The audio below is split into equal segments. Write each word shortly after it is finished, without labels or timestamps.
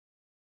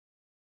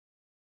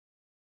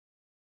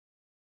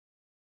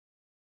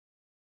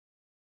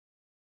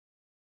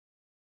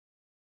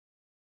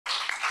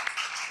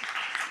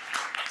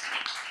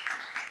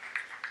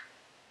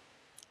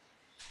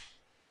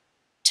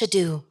to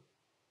do.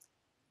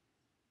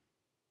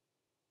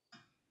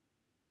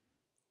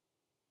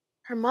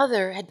 Her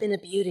mother had been a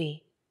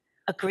beauty,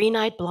 a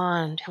green-eyed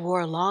blonde who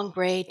wore a long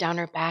braid down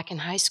her back in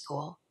high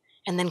school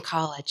and then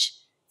college,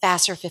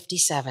 Vassar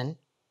 57,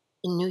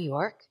 in New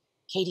York,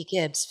 Katie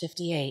Gibbs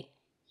 58,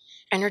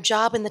 and her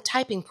job in the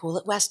typing pool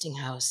at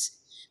Westinghouse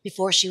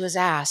before she was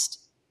asked,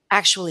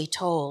 actually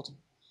told,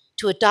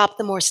 to adopt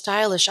the more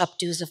stylish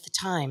updos of the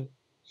time.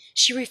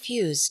 She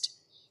refused,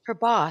 her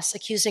boss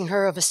accusing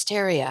her of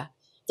hysteria,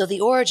 though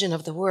the origin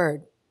of the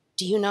word,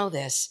 do you know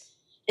this,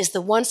 is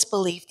the once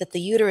belief that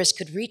the uterus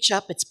could reach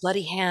up its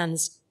bloody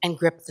hands and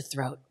grip the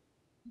throat.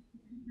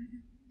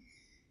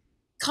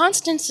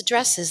 Constance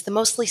addresses the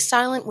mostly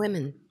silent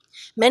women,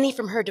 many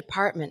from her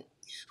department,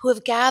 who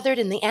have gathered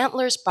in the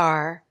Antlers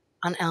Bar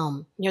on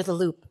Elm, near the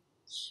Loop,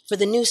 for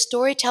the new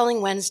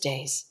Storytelling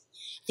Wednesdays.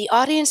 The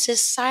audience is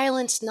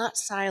silence, not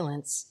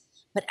silence,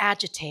 but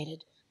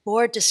agitated,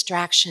 bored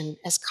distraction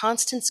as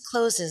Constance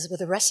closes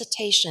with a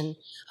recitation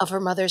of her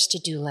mother's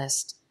to-do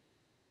list.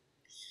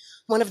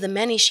 One of the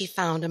many she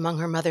found among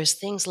her mother's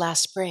things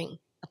last spring,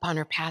 upon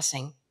her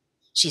passing,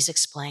 she's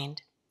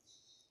explained.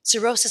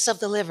 Cirrhosis of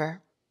the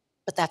liver,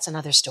 but that's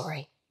another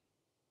story.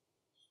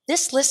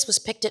 This list was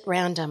picked at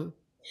random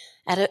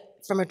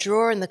from a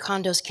drawer in the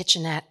condo's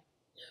kitchenette.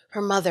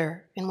 Her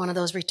mother, in one of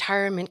those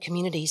retirement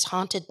communities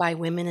haunted by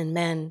women and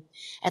men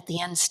at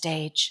the end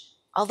stage.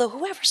 Although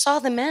whoever saw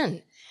the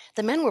men?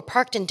 The men were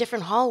parked in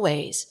different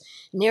hallways,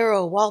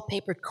 narrow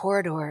wallpapered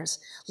corridors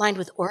lined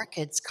with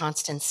orchids,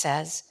 Constance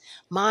says.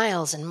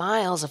 Miles and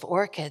miles of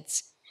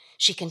orchids.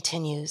 She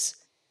continues.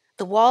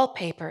 The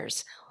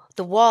wallpapers,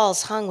 the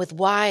walls hung with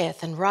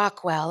Wyeth and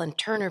Rockwell and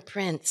Turner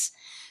prints,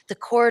 the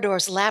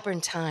corridors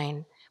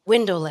labyrinthine,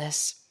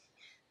 windowless.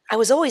 I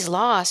was always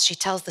lost, she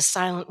tells the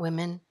silent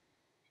women.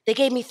 They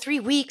gave me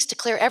 3 weeks to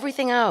clear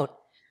everything out.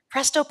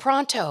 Presto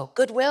pronto,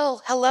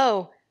 goodwill,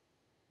 hello.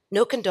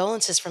 No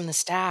condolences from the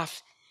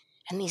staff.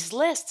 And these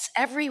lists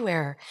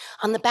everywhere,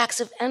 on the backs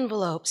of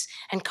envelopes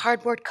and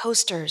cardboard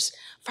coasters,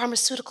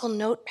 pharmaceutical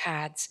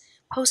notepads,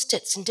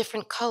 Post-its in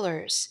different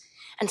colors,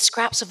 and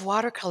scraps of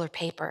watercolor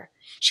paper.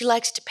 She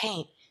liked to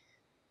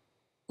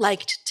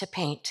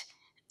paint.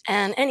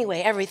 And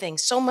anyway, everything,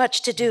 so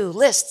much to do,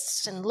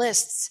 lists and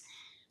lists.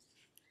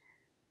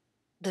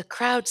 The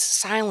crowd's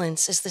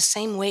silence is the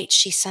same weight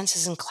she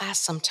senses in class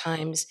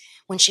sometimes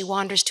when she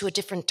wanders to a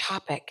different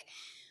topic,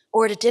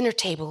 or at a dinner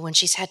table when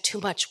she's had too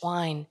much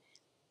wine.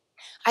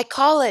 I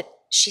call it,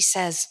 she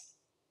says,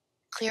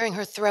 clearing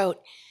her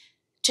throat,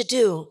 to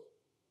do.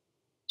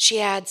 She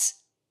adds,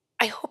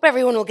 I hope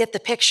everyone will get the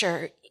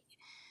picture,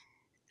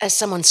 as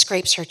someone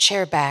scrapes her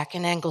chair back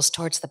and angles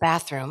towards the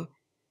bathroom.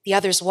 The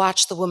others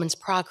watch the woman's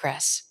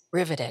progress,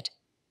 riveted.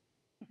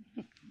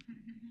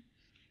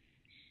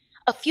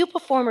 A few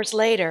performers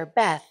later,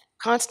 Beth,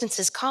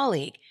 Constance's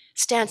colleague,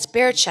 stands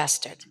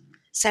bare-chested,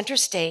 center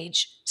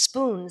stage,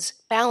 spoons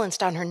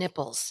balanced on her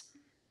nipples.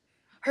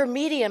 Her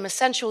medium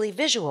essentially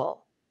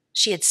visual,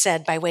 she had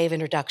said by way of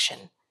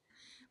introduction.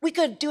 We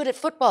could do it at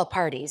football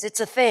parties,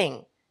 it's a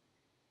thing.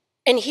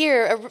 And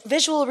here, a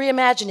visual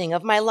reimagining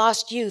of my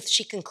lost youth,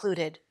 she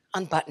concluded,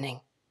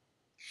 unbuttoning.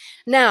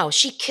 Now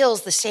she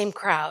kills the same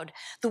crowd,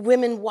 the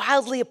women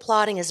wildly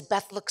applauding as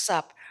Beth looks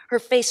up, her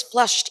face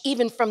flushed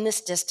even from this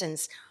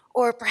distance.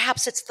 Or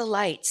perhaps it's the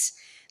lights.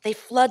 They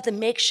flood the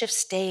makeshift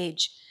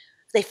stage.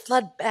 They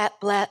flood Beth,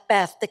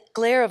 the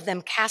glare of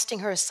them casting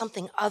her as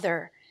something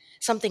other,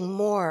 something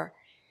more.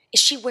 Is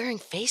she wearing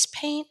face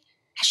paint?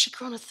 Has she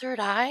grown a third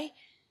eye?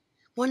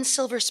 One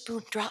silver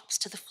spoon drops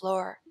to the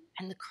floor,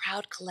 and the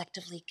crowd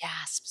collectively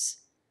gasps.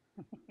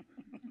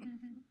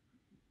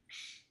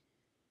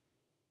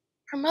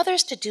 Her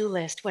mother's to-do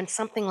list went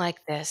something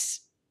like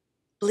this.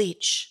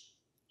 Bleach,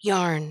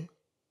 yarn,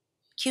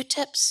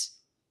 Q-tips,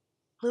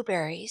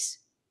 blueberries,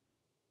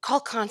 call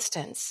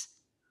Constance,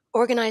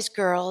 organize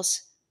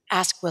girls,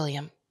 ask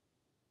William.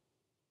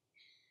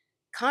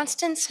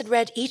 Constance had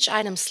read each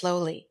item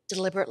slowly,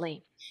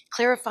 deliberately,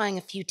 clarifying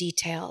a few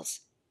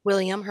details.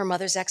 William, her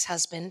mother's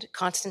ex-husband,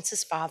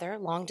 Constance's father,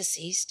 long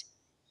deceased.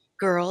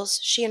 Girls,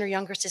 she and her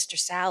younger sister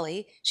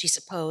Sally, she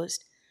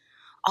supposed.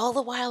 All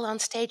the while on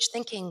stage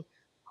thinking,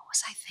 what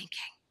was I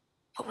thinking?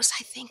 What was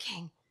I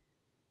thinking?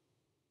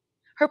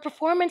 Her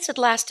performance had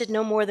lasted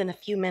no more than a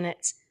few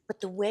minutes, but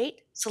the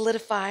weight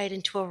solidified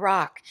into a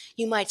rock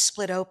you might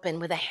split open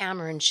with a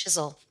hammer and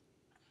chisel.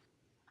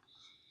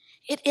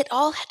 It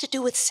all had to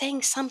do with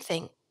saying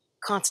something,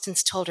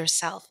 Constance told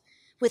herself,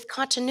 with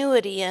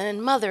continuity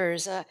and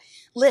mothers,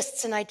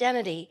 lists and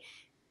identity.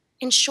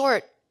 In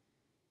short,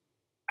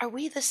 are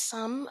we the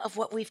sum of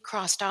what we've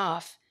crossed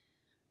off,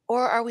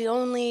 or are we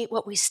only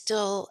what we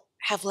still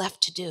have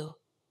left to do?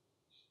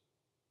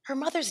 Her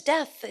mother's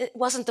death, it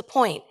wasn't the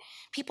point.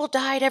 People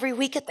died every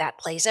week at that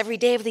place, every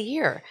day of the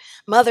year.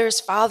 Mothers,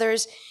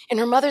 fathers. In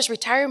her mother's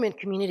retirement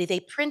community, they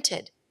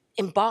printed,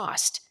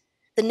 embossed,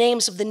 the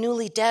names of the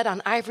newly dead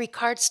on ivory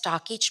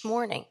cardstock each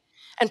morning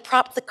and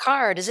propped the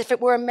card as if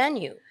it were a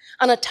menu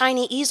on a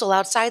tiny easel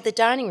outside the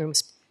dining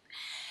rooms.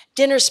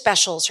 Dinner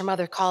specials, her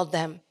mother called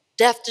them.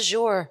 Death du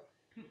jour.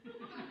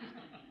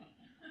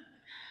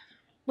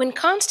 When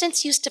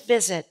Constance used to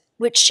visit,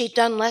 which she'd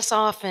done less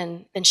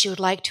often than she would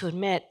like to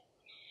admit,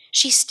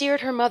 she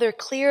steered her mother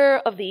clear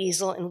of the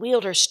easel and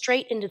wheeled her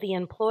straight into the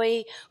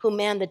employee who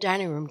manned the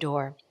dining room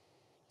door.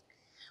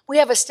 "We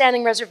have a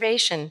standing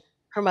reservation,"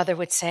 her mother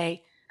would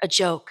say, a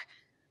joke,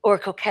 or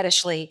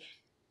coquettishly,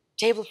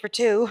 "Table for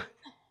two,"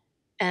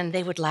 and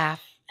they would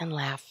laugh and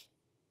laugh.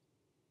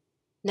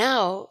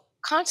 Now,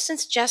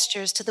 Constance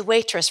gestures to the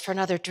waitress for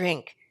another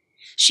drink.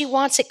 She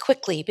wants it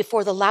quickly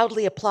before the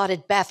loudly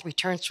applauded Beth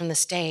returns from the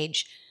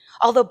stage,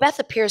 although Beth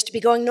appears to be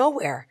going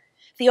nowhere,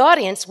 the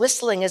audience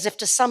whistling as if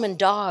to summon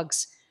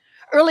dogs.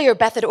 Earlier,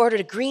 Beth had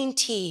ordered a green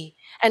tea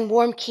and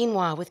warm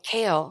quinoa with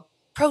kale,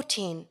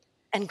 protein,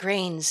 and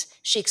grains,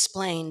 she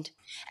explained.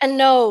 And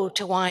no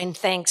to wine,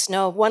 thanks,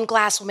 no. One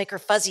glass will make her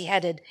fuzzy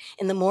headed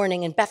in the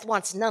morning, and Beth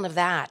wants none of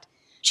that.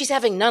 She's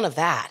having none of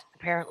that,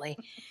 apparently.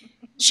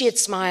 She had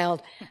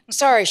smiled.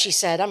 "Sorry," she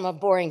said, "I'm a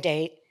boring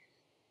date."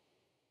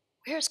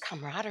 Where's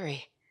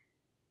camaraderie?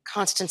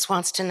 Constance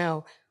wants to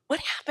know.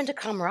 What happened to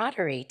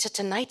camaraderie,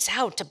 to nights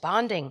out, to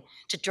bonding,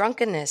 to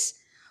drunkenness?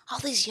 All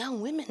these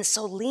young women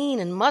so lean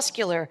and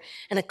muscular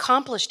and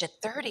accomplished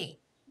at 30.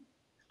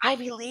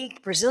 Ivy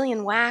League,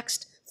 Brazilian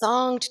waxed,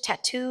 thonged,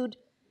 tattooed.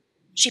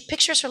 She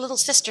pictures her little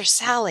sister,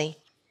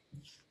 Sally,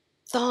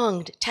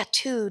 thonged,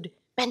 tattooed,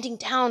 bending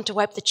down to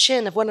wipe the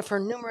chin of one of her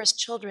numerous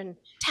children.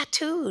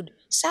 Tattooed.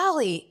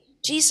 Sally.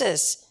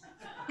 Jesus.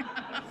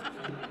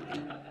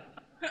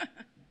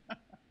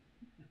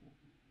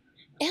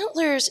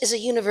 Antlers is a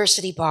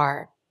university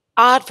bar,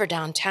 odd for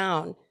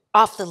downtown,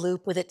 off the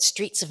loop with its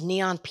streets of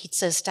neon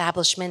pizza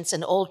establishments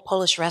and old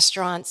Polish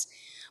restaurants,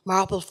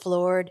 marble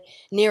floored,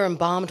 near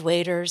embalmed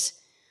waiters.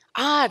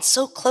 Odd,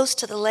 so close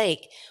to the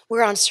lake,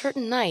 where on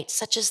certain nights,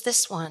 such as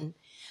this one,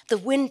 the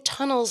wind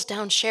tunnels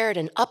down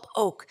Sheridan, up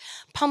Oak,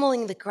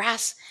 pummeling the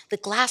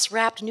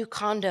glass-wrapped new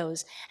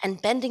condos,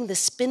 and bending the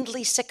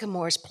spindly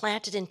sycamores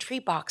planted in tree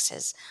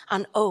boxes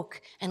on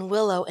oak and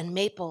willow and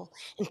maple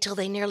until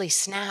they nearly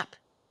snap.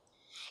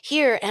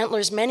 Here,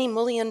 Antler's many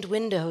mullioned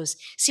windows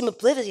seem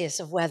oblivious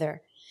of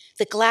weather.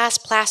 The glass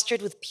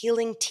plastered with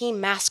peeling team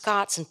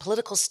mascots and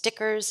political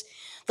stickers,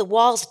 the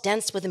walls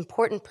dense with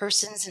important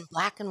persons in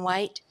black and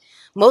white,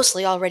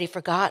 mostly already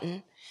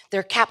forgotten,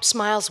 their capped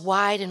smiles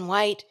wide and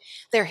white,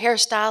 their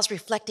hairstyles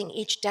reflecting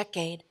each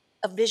decade,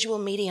 a visual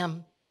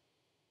medium.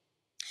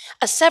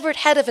 A severed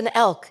head of an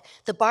elk,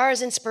 the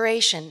bar's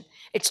inspiration,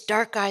 its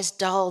dark eyes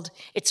dulled,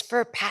 its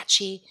fur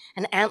patchy,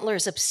 and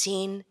antlers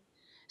obscene,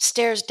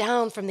 stares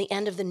down from the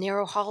end of the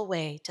narrow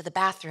hallway to the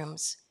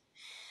bathrooms.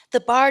 The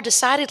bar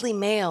decidedly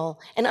male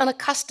and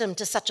unaccustomed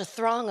to such a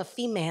throng of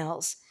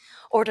females,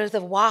 or to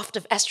the waft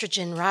of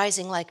estrogen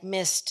rising like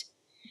mist.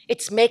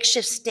 Its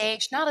makeshift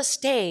stage, not a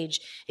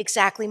stage,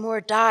 exactly, more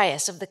a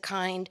dais of the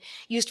kind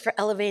used for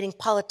elevating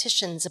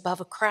politicians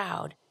above a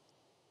crowd.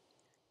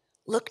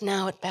 Look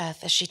now at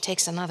Beth as she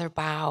takes another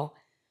bow.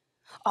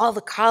 All the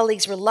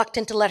colleagues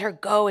reluctant to let her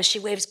go as she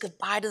waves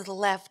goodbye to the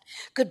left,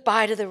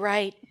 goodbye to the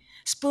right,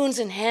 spoons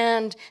in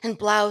hand and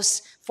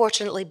blouse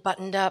fortunately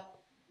buttoned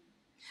up.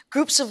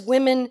 Groups of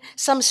women,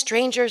 some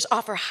strangers,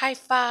 offer high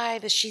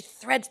five as she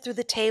threads through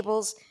the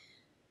tables.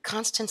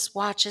 Constance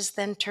watches,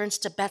 then turns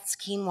to Beth's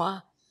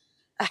quinoa,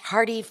 a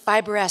hearty,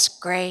 fiberesque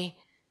gray.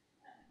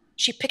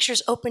 She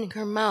pictures opening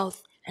her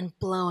mouth and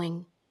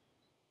blowing,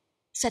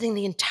 setting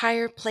the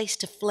entire place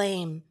to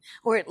flame,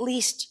 or at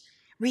least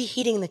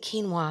reheating the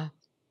quinoa.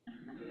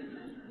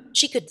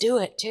 She could do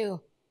it,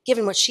 too,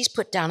 given what she's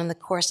put down in the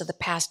course of the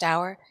past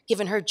hour,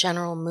 given her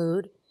general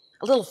mood.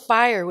 A little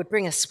fire would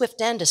bring a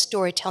swift end to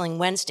Storytelling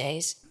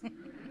Wednesdays.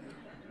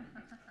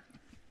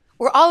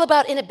 We're all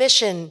about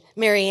inhibition,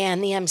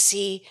 Marianne, the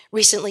MC,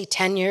 recently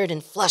tenured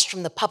and flushed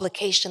from the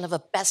publication of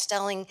a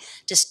best-selling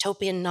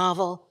dystopian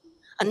novel,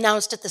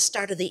 announced at the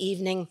start of the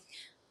evening,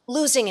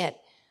 losing it,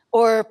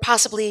 or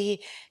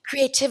possibly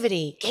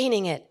creativity,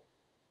 gaining it,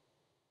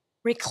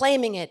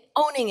 reclaiming it,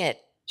 owning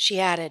it, she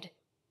added.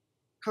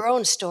 Her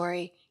own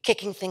story,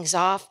 kicking things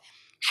off,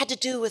 had to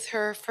do with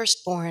her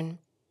firstborn,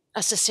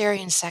 a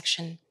cesarean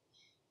section.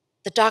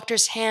 The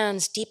doctor's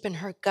hands deep in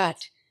her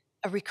gut,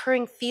 a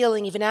recurring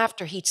feeling even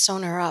after he'd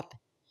sewn her up,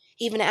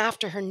 even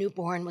after her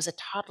newborn was a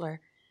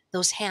toddler,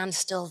 those hands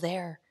still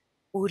there,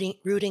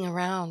 rooting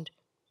around.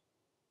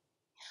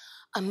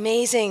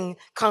 "Amazing,"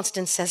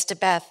 Constance says to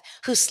Beth,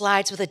 who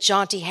slides with a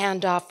jaunty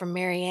handoff from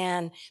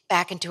Marianne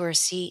back into her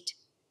seat.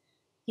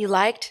 "You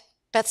liked?"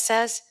 Beth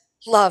says.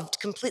 "Loved,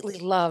 completely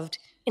loved.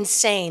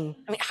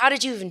 Insane. I mean, how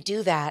did you even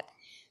do that?"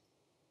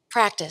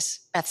 "Practice,"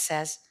 Beth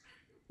says.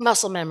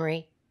 "Muscle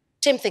memory.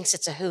 Tim thinks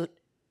it's a hoot."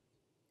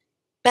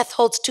 Beth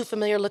holds two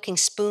familiar-looking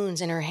spoons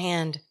in her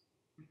hand.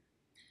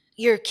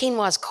 "Your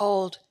quinoa's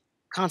cold,"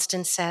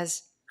 Constance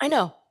says. "I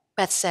know,"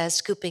 Beth says,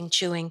 scooping,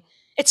 chewing.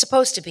 "It's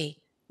supposed to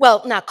be.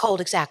 Well, not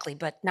cold exactly,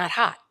 but not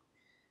hot.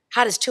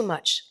 Hot is too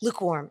much.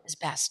 Lukewarm is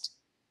best."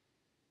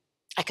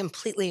 "I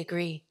completely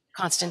agree,"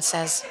 Constance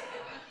says.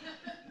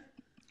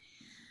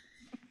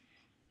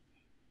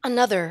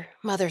 Another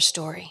mother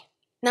story.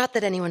 Not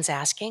that anyone's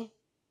asking.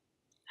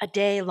 A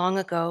day long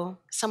ago,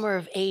 somewhere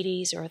of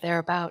 80s or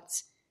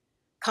thereabouts,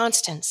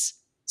 Constance,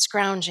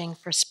 scrounging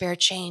for spare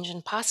change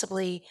and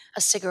possibly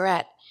a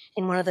cigarette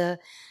in one of the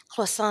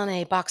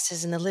cloisonne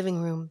boxes in the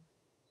living room.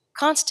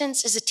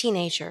 Constance is a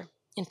teenager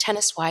in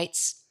tennis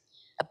whites,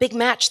 a big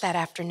match that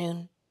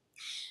afternoon.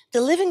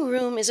 The living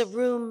room is a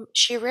room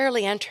she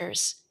rarely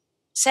enters,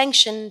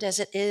 sanctioned as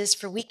it is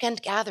for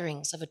weekend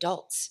gatherings of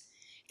adults.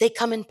 They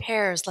come in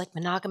pairs like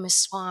monogamous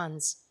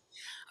swans,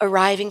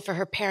 arriving for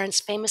her parents'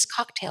 famous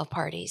cocktail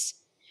parties,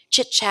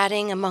 chit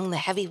chatting among the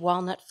heavy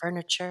walnut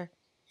furniture,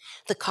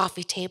 the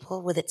coffee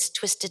table with its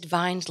twisted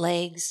vined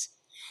legs,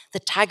 the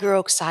tiger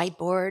oak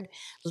sideboard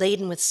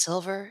laden with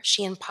silver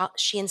she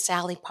and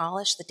Sally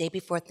polished the day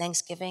before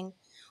Thanksgiving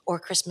or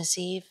Christmas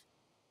Eve.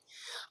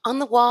 On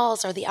the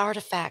walls are the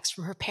artifacts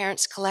from her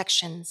parents'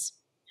 collections,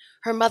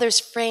 her mother's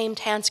framed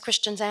Hans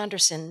Christian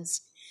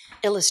Andersen's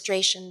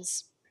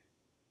illustrations,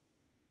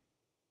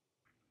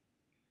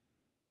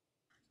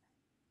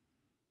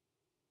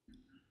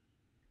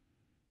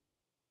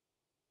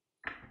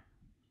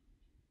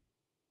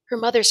 her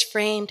mother's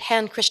framed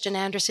Hans Christian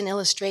Andersen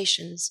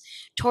illustrations,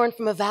 torn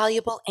from a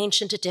valuable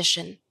ancient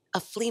edition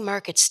of flea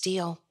market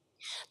steel,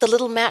 the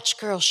little match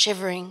girl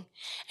shivering,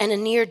 and a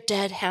near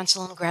dead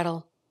Hansel and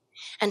Gretel,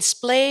 and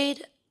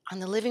splayed on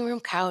the living room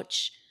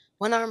couch,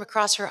 one arm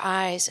across her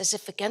eyes as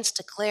if against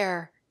a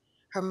glare,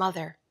 her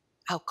mother,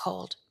 out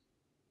cold.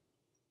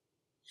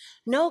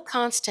 No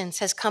Constance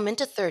has come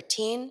into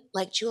 13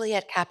 like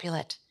Juliet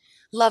Capulet,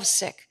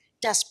 lovesick,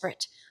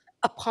 desperate,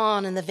 a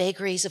pawn in the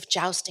vagaries of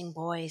jousting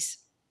boys.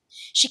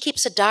 She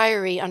keeps a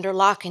diary under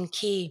lock and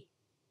key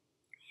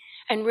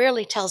and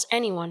rarely tells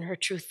anyone her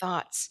true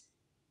thoughts,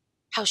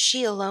 how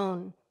she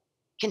alone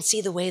can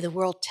see the way the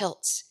world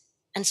tilts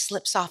and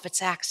slips off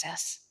its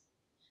axis,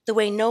 the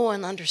way no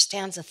one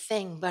understands a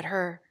thing but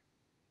her.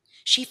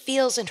 She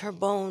feels in her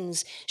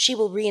bones she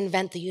will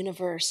reinvent the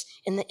universe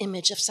in the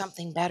image of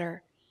something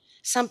better,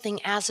 something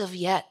as of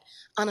yet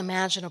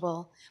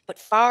unimaginable, but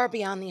far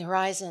beyond the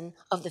horizon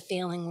of the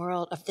failing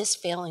world, of this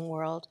failing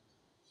world.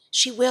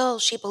 She will,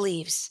 she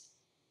believes,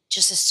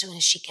 just as soon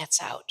as she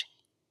gets out.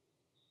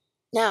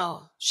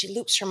 Now she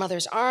loops her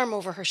mother's arm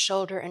over her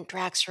shoulder and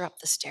drags her up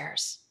the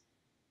stairs.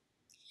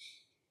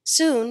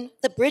 Soon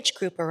the bridge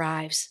group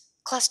arrives,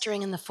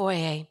 clustering in the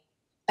foyer,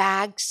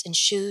 bags and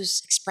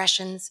shoes,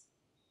 expressions.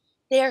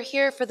 They are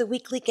here for the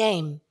weekly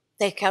game,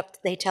 they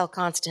tell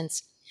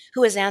Constance,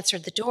 who has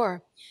answered the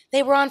door.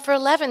 They were on for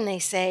 11, they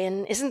say,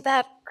 and isn't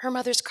that her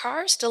mother's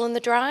car still in the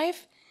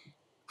drive?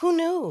 Who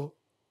knew?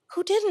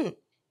 Who didn't?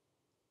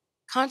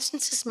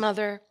 Constance's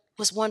mother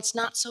was once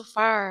not so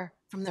far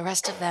from the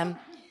rest of them,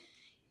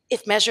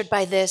 if measured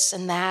by this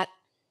and that,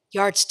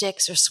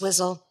 yardsticks or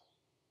swizzle.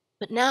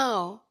 But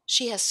now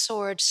she has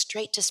soared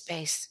straight to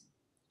space,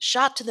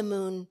 shot to the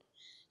moon,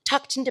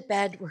 tucked into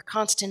bed where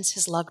Constance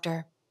has lugged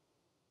her.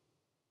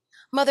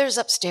 Mother's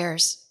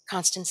upstairs,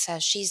 Constance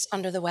says. She's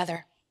under the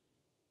weather.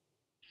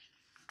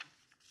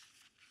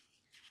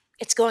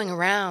 It's going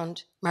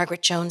around,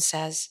 Margaret Jones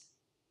says.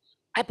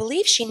 I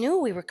believe she knew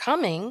we were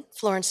coming,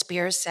 Florence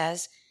Spears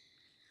says.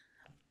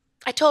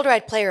 I told her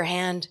I'd play her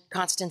hand,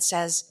 Constance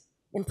says,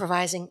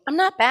 improvising. I'm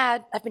not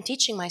bad. I've been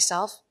teaching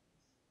myself.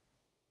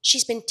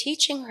 She's been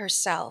teaching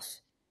herself,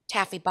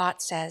 Taffy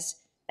Bott says,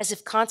 as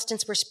if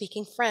Constance were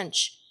speaking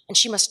French and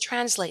she must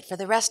translate for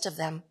the rest of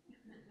them.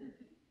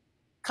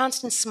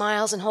 Constance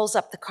smiles and holds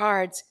up the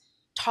cards,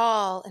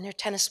 tall in her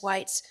tennis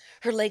whites,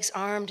 her legs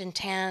armed and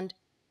tanned.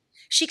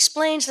 She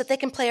explains that they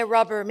can play a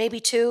rubber,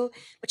 maybe two,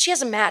 but she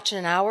has a match in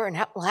an hour and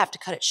will have to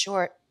cut it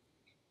short.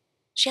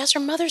 She has her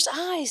mother's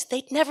eyes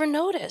they'd never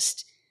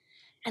noticed,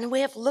 and a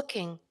way of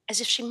looking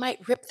as if she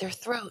might rip their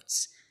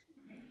throats.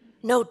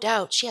 No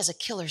doubt she has a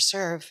killer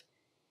serve.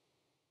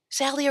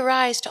 Sally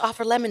arrives to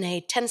offer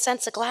lemonade, 10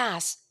 cents a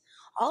glass.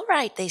 All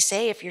right, they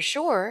say, if you're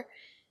sure.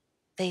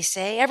 They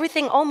say,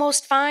 everything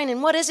almost fine,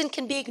 and what isn't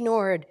can be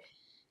ignored.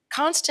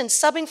 Constance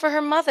subbing for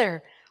her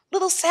mother.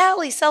 Little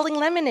Sally selling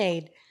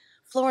lemonade.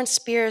 Florence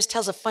Spears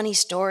tells a funny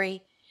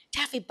story.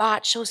 Taffy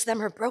Bott shows them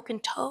her broken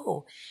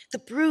toe, the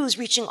bruise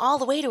reaching all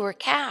the way to her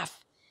calf.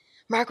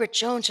 Margaret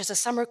Jones has a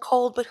summer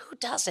cold, but who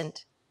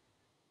doesn't?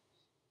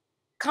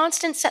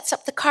 Constance sets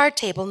up the card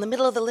table in the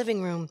middle of the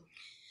living room,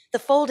 the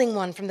folding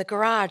one from the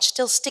garage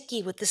still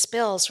sticky with the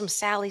spills from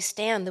Sally's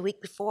stand the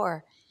week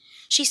before.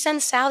 She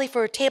sends Sally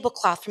for a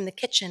tablecloth from the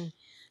kitchen,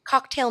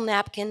 cocktail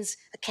napkins,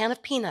 a can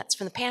of peanuts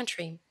from the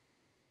pantry.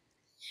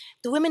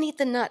 The women eat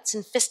the nuts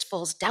in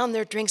fistfuls, down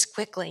their drinks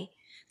quickly.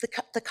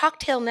 The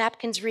cocktail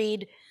napkins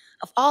read,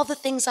 of all the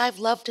things I've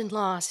loved and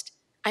lost,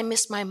 I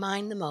miss my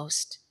mind the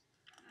most.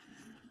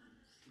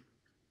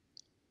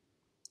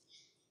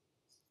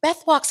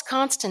 Beth walks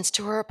Constance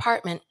to her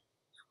apartment,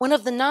 one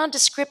of the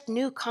nondescript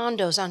new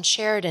condos on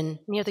Sheridan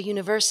near the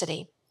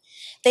university.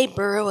 They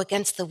burrow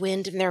against the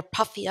wind in their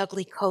puffy,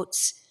 ugly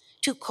coats,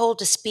 too cold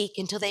to speak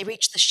until they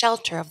reach the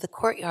shelter of the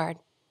courtyard.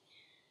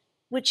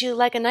 Would you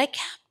like a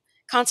nightcap?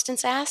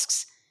 Constance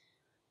asks.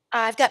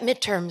 I've got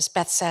midterms,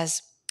 Beth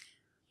says.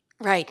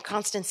 Right,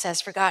 Constance says,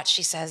 forgot,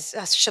 she says.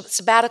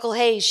 Sabbatical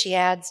haze, she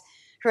adds,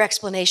 her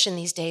explanation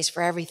these days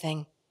for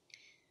everything.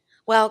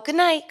 Well, good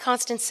night,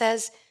 Constance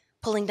says.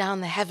 pulling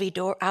down the heavy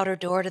outer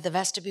door to the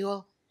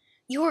vestibule.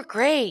 "You were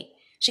great,"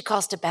 she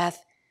calls to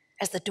Beth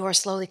as the door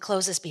slowly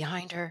closes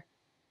behind her.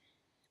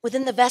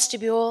 Within the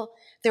vestibule,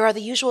 there are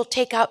the usual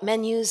takeout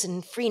menus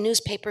and free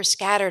newspapers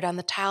scattered on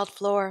the tiled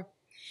floor,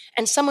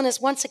 and someone has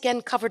once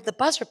again covered the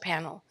buzzer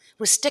panel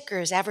with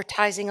stickers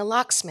advertising a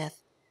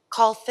locksmith.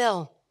 Call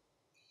Phil.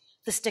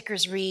 The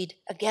stickers read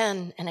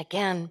again and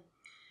again.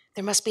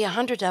 There must be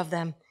 100 of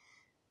them,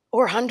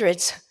 or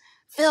hundreds.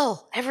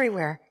 Phil,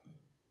 everywhere.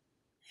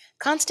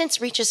 Constance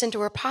reaches into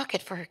her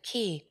pocket for her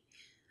key,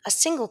 a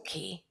single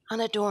key,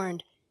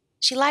 unadorned.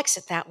 She likes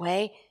it that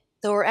way,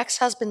 though her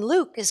ex-husband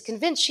Luke is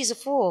convinced she's a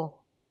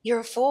fool. "You're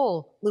a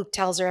fool," Luke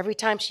tells her every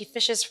time she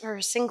fishes for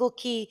her single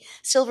key,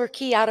 silver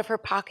key out of her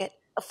pocket.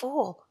 A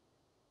fool.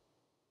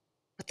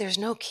 But there's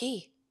no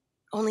key,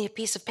 only a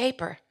piece of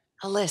paper,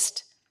 a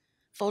list,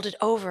 folded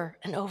over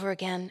and over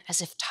again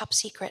as if top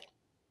secret.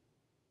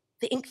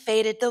 The ink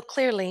faded, though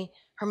clearly,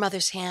 her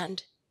mother's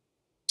hand.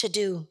 To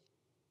do,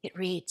 it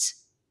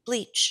reads,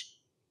 bleach,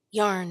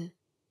 yarn,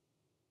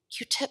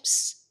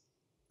 Q-tips,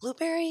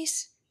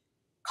 blueberries?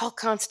 Call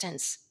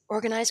Constance,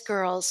 organize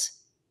girls,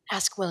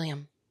 ask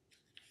William.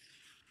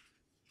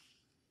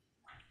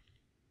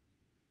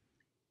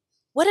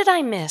 What did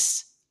I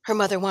miss? Her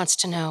mother wants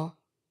to know.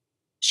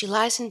 She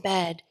lies in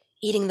bed,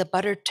 eating the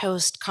buttered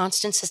toast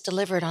Constance has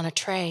delivered on a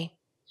tray.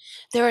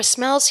 There are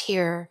smells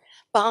here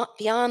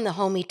beyond the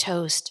homey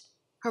toast,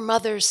 her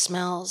mother's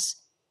smells,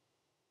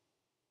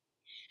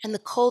 and the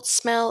cold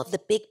smell of the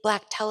big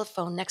black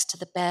telephone next to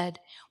the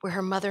bed where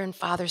her mother and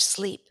father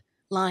sleep,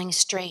 lying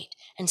straight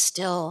and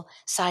still,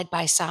 side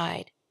by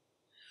side.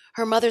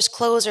 Her mother's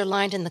clothes are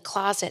lined in the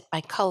closet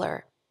by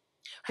color,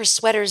 her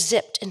sweater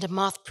zipped into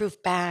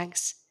moth-proof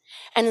bags,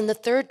 and in the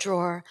third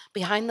drawer,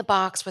 behind the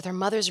box with her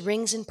mother's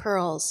rings and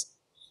pearls,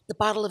 the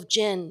bottle of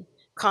gin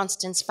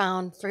Constance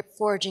found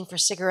foraging for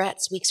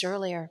cigarettes weeks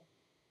earlier.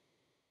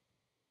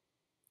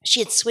 She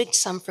had swigged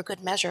some for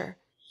good measure,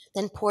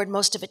 then poured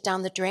most of it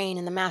down the drain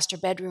in the master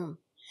bedroom,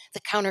 the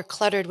counter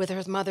cluttered with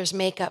her mother's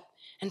makeup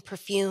and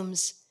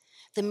perfumes,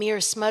 the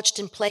mirror smudged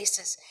in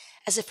places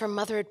as if her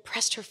mother had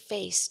pressed her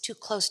face too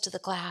close to the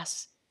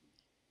glass.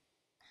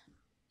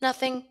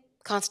 "Nothing,"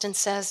 Constance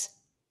says.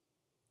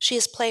 She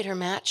has played her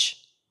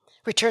match,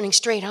 returning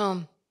straight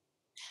home.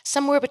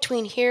 Somewhere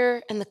between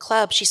here and the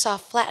club, she saw a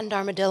flattened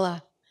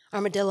armadillo,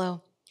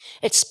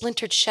 its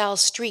splintered shell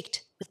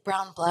streaked with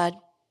brown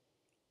blood.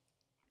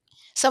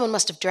 Someone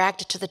must have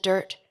dragged it to the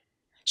dirt.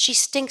 She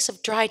stinks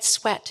of dried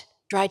sweat,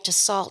 dried to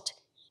salt.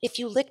 If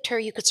you licked her,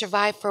 you could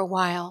survive for a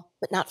while,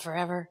 but not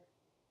forever.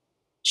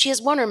 She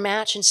has won her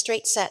match in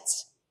straight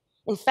sets.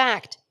 In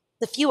fact,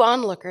 the few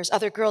onlookers,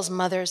 other girls'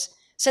 mothers,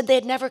 said they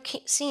had never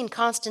seen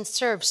Constance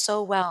serve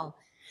so well.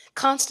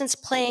 Constance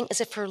playing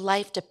as if her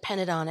life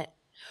depended on it.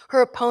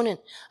 Her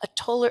opponent, a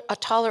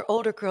taller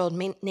older girl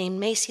named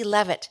Macy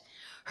Levitt,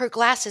 her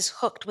glasses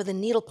hooked with a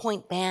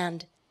needlepoint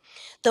band,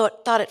 though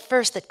it thought at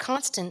first that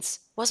Constance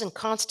wasn't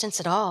Constance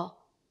at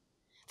all.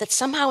 That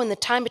somehow in the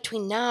time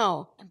between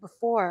now and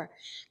before,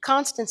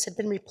 Constance had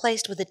been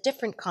replaced with a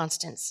different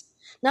Constance.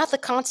 Not the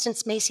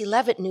Constance Macy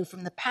Levitt knew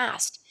from the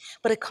past,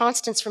 but a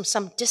Constance from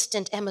some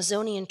distant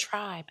Amazonian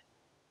tribe.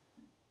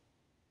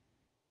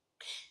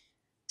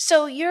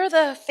 "So you're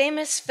the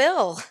famous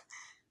Phil,"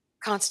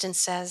 Constance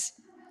says.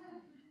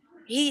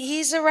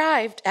 He's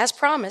arrived, as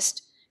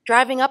promised,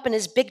 driving up in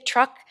his big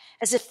truck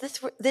as if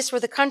this were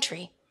the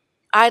country,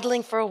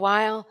 idling for a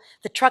while,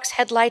 the truck's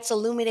headlights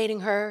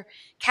illuminating her,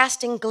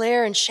 casting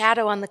glare and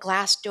shadow on the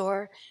glass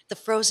door, the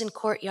frozen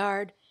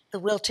courtyard, the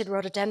wilted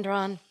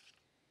rhododendron.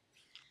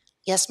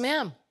 "Yes,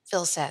 ma'am,"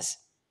 Phil says,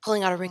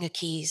 pulling out a ring of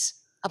keys,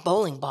 a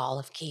bowling ball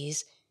of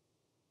keys.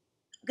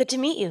 "Good to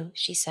meet you,"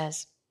 she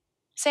says.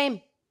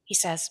 "Same," he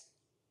says.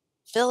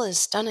 Phil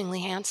is stunningly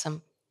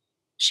handsome.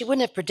 She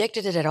wouldn't have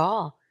predicted it at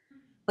all.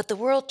 But the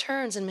world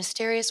turns in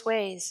mysterious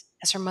ways,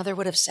 as her mother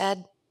would have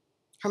said.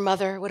 Her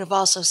mother would have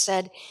also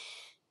said,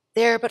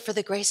 "There, but for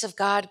the grace of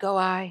God, go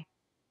I."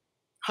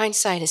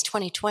 Hindsight is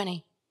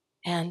 20/20,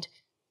 and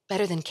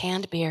better than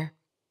canned beer.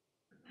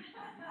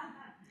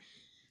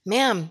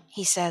 "Ma'am,"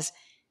 he says.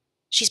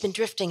 She's been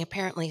drifting,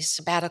 apparently,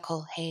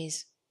 sabbatical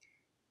haze.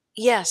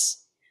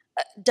 "Yes,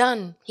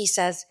 done," he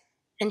says,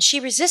 and she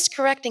resists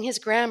correcting his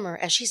grammar,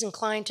 as she's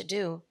inclined to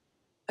do.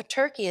 "A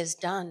turkey is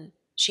done,"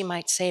 she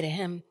might say to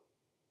him.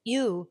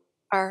 "You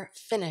are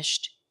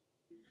finished."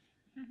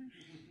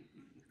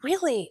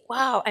 "Really?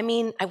 Wow. I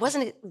mean, I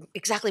wasn't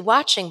exactly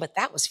watching, but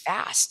that was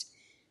fast."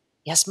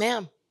 "Yes,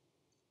 ma'am."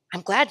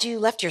 "I'm glad you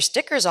left your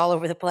stickers all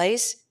over the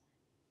place."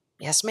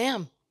 "Yes,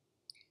 ma'am."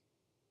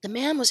 The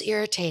man was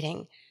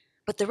irritating,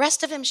 but the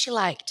rest of him she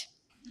liked.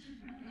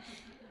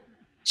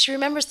 She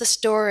remembers the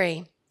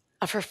story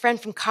of her friend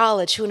from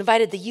college who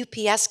invited the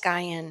UPS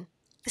guy in.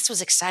 This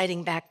was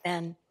exciting back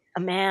then. A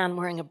man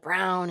wearing a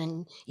brown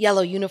and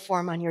yellow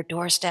uniform on your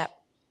doorstep,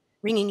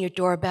 ringing your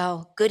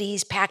doorbell,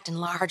 goodies packed in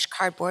large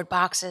cardboard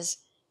boxes.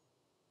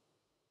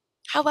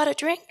 "How about a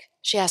drink?"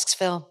 she asks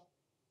Phil.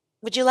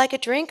 "Would you like a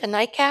drink, a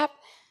nightcap?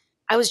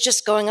 I was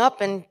just going up,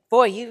 and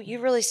boy, you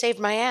really saved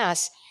my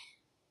ass."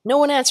 No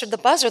one answered the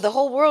buzzer. The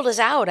whole world is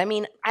out. I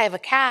mean, I have a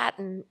cat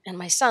and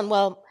my son.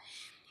 Well,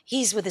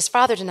 he's with his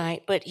father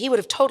tonight, but he would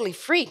have totally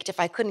freaked if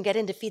I couldn't get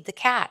in to feed the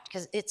cat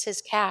because it's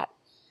his cat.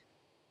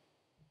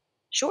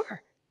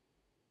 Sure.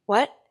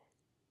 What?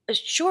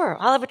 Sure,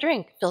 I'll have a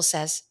drink, Phil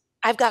says.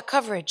 I've got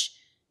coverage.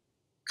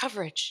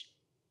 Coverage.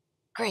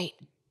 Great.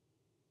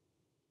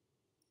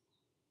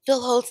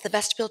 Phil holds the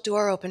vestibule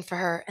door open for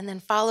her and then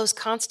follows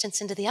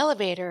Constance into the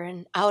elevator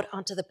and out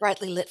onto the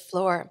brightly lit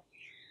floor.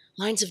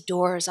 Lines of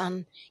doors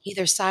on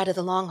either side of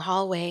the long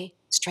hallway,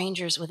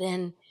 strangers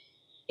within.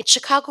 It's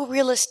Chicago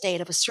real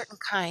estate of a certain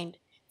kind.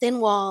 Thin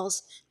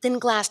walls, thin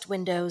glassed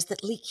windows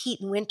that leak heat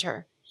in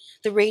winter.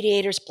 The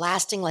radiators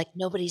blasting like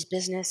nobody's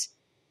business.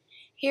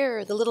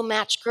 Here, the little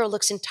match girl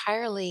looks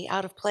entirely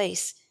out of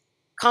place.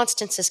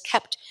 Constance has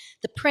kept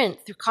the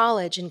print through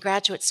college and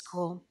graduate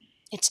school.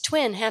 Its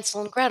twin,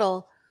 Hansel and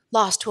Gretel,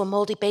 lost to a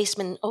moldy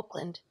basement in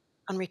Oakland,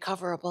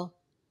 unrecoverable.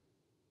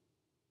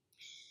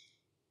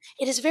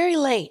 It is very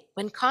late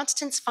when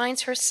Constance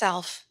finds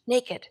herself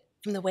naked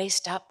from the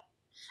waist up,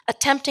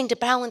 attempting to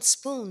balance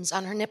spoons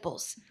on her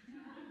nipples.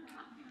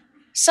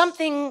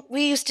 Something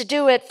we used to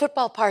do at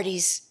football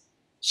parties,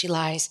 she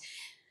lies,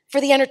 for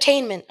the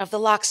entertainment of the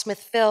locksmith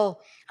Phil,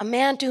 a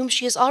man to whom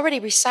she has already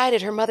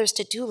recited her mother's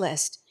to-do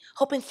list,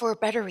 hoping for a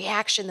better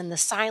reaction than the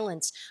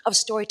silence of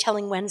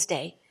Storytelling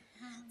Wednesday.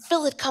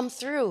 Phil had come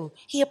through.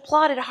 He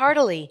applauded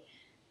heartily.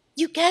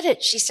 You get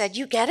it, she said.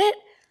 You get it?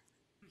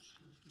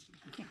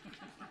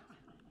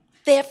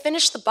 They have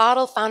finished the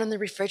bottle found in the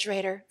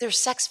refrigerator, their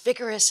sex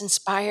vigorous,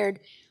 inspired,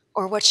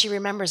 or what she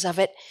remembers of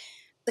it,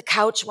 the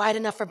couch wide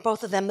enough for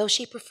both of them, though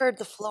she preferred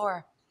the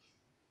floor.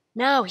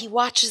 Now he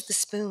watches the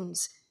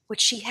spoons,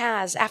 which she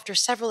has, after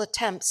several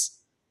attempts,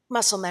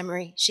 muscle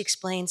memory, she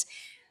explains,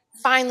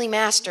 finally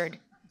mastered.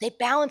 They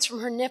balance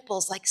from her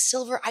nipples like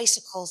silver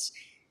icicles.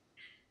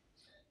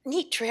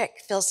 Neat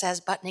trick, Phil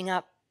says, buttoning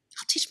up.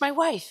 I'll teach my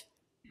wife.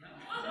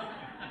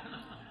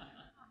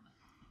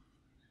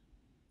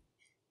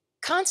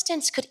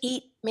 Constance could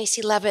eat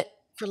Macy Levitt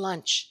for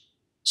lunch.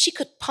 She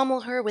could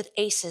pummel her with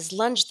aces,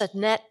 lunge the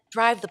net,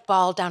 drive the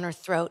ball down her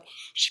throat.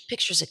 She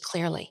pictures it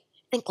clearly.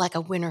 Think like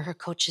a winner, her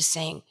coach is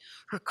saying.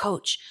 Her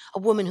coach, a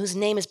woman whose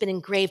name has been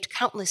engraved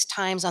countless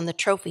times on the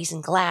trophies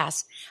in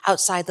glass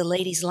outside the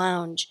ladies'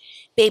 lounge.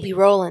 Baby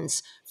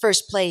Rowlands,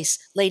 first place,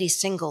 ladies'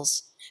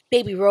 singles.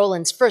 Baby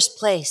Rowlands, first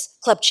place,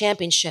 club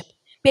championship.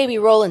 Baby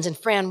Rowlands and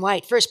Fran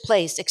White, first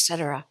place,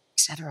 etc.,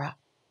 etc.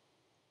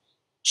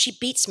 She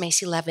beats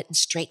Macy Levitt in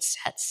straight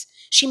sets.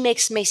 She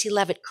makes Macy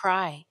Levitt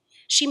cry.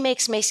 She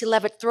makes Macy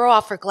Levitt throw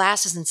off her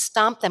glasses and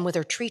stomp them with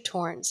her tree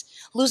torns,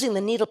 losing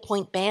the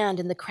needlepoint band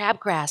in the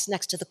crabgrass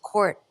next to the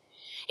court.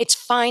 Its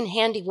fine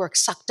handiwork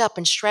sucked up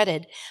and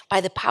shredded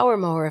by the power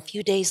mower a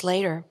few days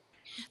later.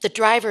 The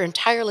driver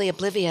entirely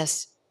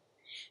oblivious.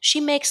 She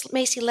makes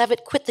Macy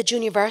Levitt quit the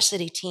junior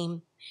varsity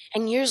team.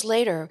 And years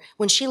later,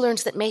 when she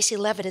learns that Macy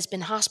Levitt has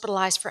been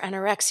hospitalized for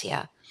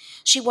anorexia,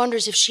 she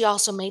wonders if she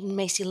also made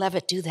Macy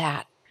Levitt do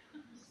that.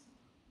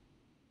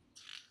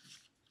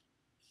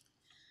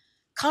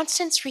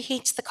 Constance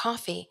reheats the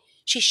coffee.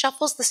 She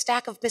shuffles the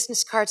stack of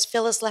business cards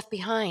Phil has left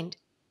behind.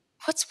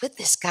 What's with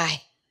this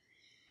guy?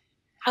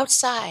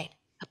 Outside,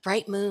 a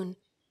bright moon,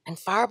 and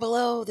far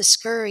below, the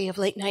scurry of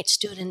late-night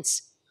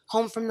students,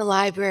 home from the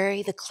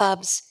library, the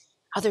clubs,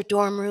 other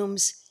dorm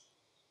rooms.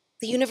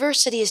 The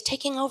university is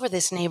taking over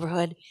this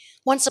neighborhood,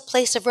 once a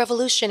place of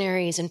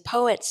revolutionaries and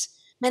poets,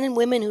 men and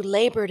women who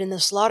labored in the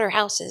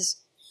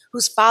slaughterhouses,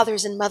 whose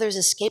fathers and mothers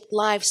escaped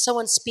lives so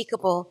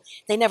unspeakable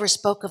they never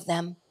spoke of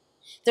them.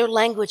 Their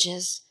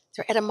languages,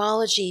 their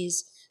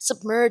etymologies,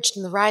 submerged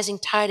in the rising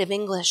tide of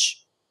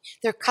English,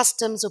 their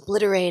customs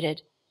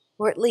obliterated,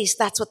 or at least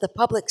that's what the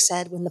public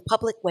said when the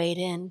public weighed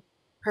in,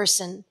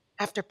 person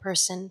after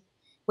person,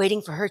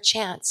 waiting for her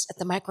chance at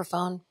the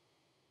microphone.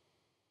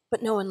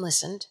 But no one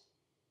listened.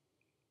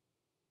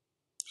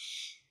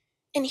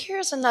 And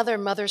here's another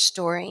mother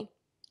story,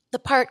 the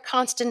part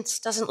Constance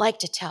doesn't like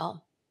to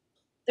tell.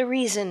 The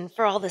reason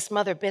for all this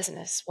mother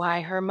business,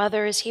 why her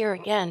mother is here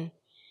again,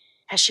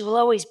 as she will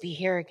always be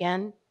here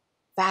again.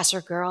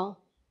 Vassar girl,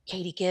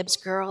 Katie Gibbs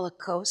girl,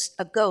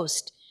 a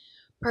ghost,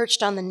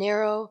 perched on the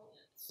narrow,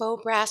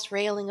 faux brass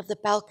railing of the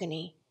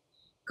balcony,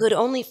 good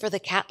only for the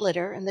cat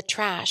litter and the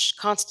trash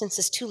Constance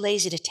is too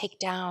lazy to take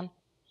down.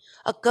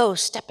 A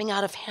ghost stepping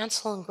out of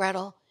Hansel and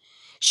Gretel,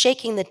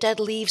 shaking the dead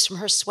leaves from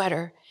her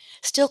sweater,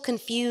 still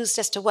confused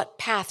as to what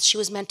path she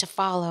was meant to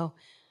follow,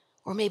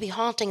 or maybe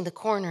haunting the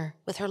corner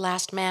with her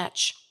last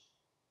match.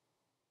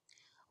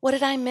 What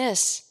did I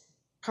miss?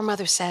 Her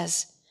mother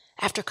says,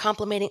 after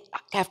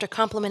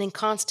complimenting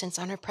Constance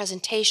on her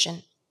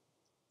presentation.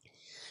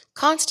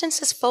 Constance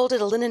has folded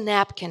a linen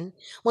napkin,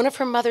 one of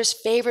her mother's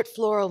favorite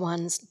floral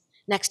ones,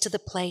 next to the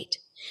plate,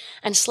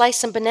 and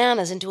sliced some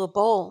bananas into a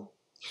bowl.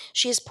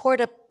 She has poured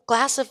a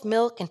glass of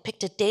milk and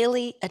picked a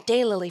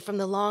daylily from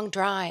the long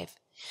drive,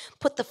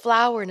 put the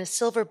flower in a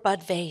silver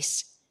bud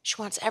vase. She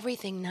wants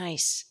everything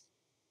nice.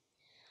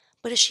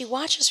 But as she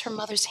watches her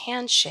mother's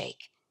hand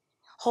shake,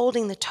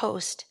 holding the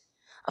toast,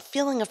 a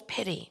feeling of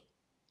pity,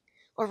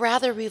 or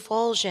rather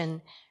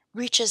revulsion,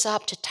 reaches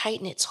up to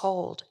tighten its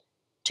hold,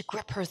 to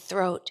grip her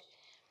throat.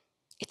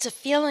 It's a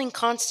feeling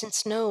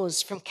Constance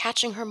knows from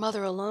catching her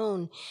mother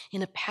alone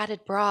in a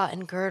padded bra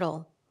and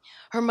girdle.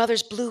 Her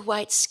mother's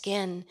blue-white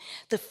skin,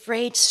 the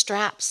frayed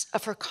straps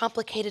of her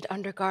complicated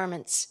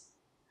undergarments.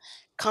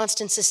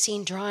 Constance is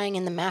seen drying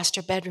in the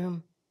master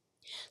bedroom,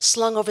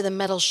 slung over the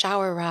metal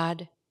shower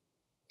rod.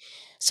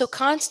 So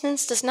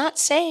Constance does not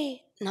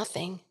say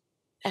nothing,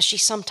 as she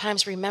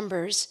sometimes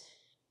remembers,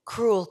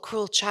 cruel,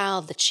 cruel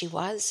child that she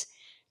was,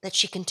 that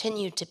she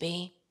continued to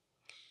be.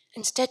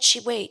 Instead, she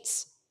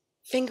waits,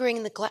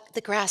 fingering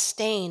the grass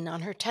stain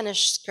on her tennis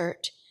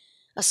skirt,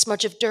 a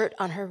smudge of dirt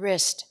on her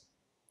wrist.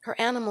 Her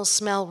animals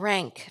smell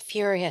rank,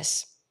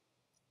 furious.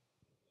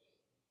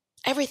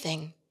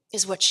 Everything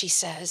is what she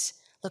says,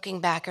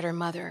 looking back at her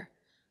mother,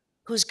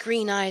 whose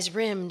green eyes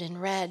rimmed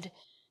and red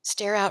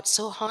stare out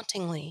so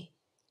hauntingly.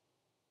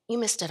 You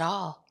missed it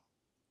all,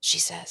 she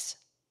says.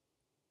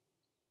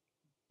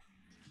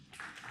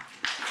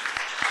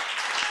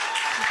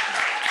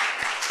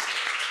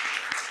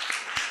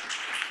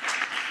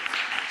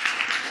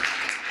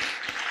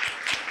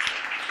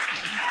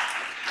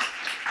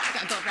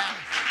 Go around.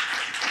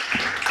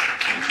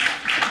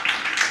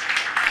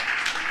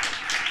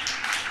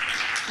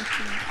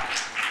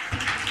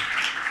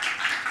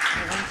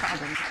 No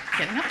problem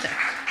getting up there.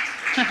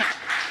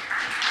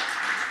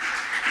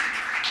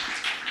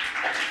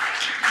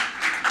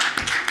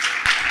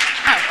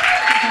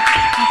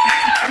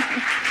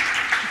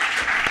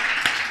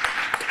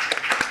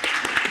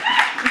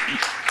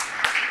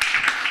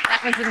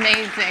 That was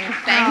amazing.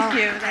 Thank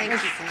you.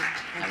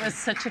 That was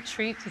such a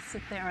treat to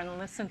sit there and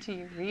listen to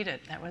you read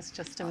it. That was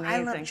just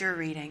amazing. I loved your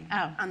reading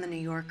on the New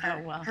Yorker.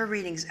 Oh, well. Her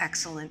reading's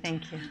excellent.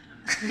 Thank you.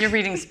 Your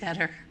reading's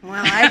better.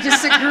 Well, I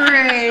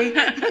disagree.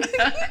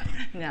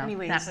 No,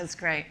 Anyways, that was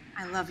great.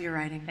 I love your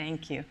writing.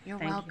 Thank you. You're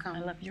Thank welcome.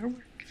 You. I love your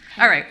work.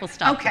 All right, we'll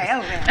stop. Okay,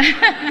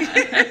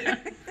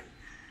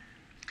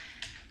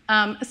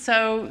 this.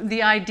 So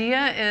the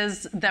idea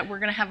is that we're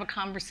going to have a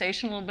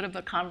conversation, a little bit of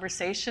a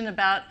conversation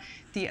about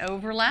the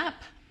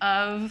overlap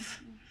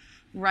of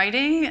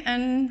writing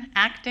and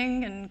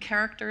acting and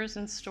characters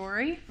and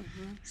story.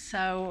 Mm-hmm.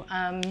 So,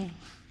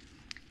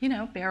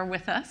 bear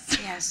with us.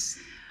 Yes.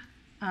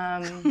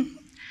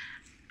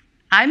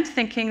 I'm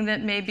thinking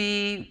that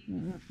maybe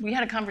we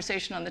had a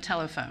conversation on the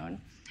telephone,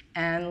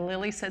 and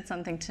Lili said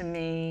something to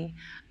me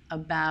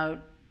about,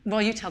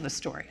 well, you tell the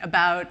story,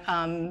 about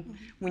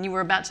when you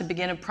were about to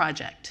begin a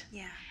project.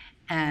 Yeah.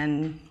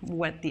 And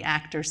what the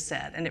actor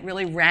said. And it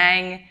really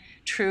rang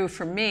true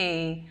for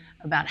me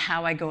about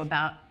how I go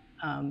about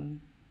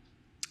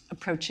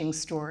approaching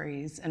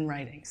stories and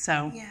writing.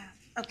 So. Yeah,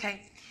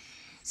 okay.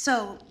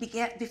 So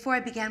before I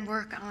began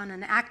work on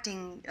an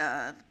acting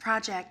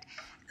project,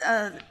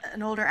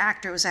 an older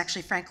actor, it was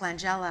actually Frank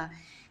Langella,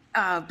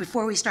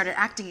 before we started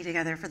acting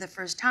together for the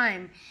first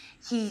time,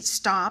 he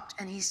stopped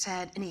and he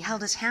said, and he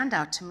held his hand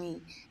out to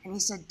me, and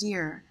he said,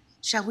 "Dear,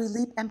 shall we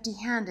leap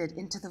empty-handed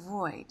into the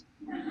void?"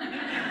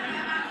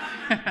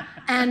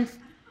 And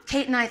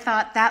Kate and I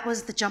thought that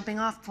was the jumping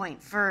off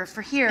point for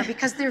here,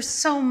 because there's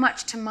so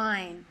much to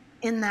mine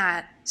in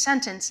that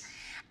sentence.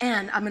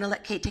 And I'm going to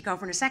let Kate take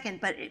over in a second,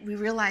 but we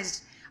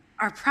realized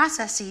our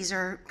processes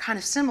are kind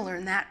of similar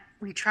in that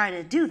we try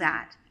to do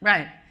that.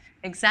 Right,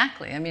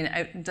 exactly. I mean,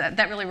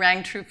 that really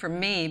rang true for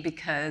me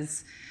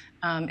because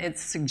it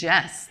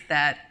suggests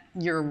that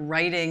you're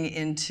writing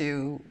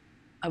into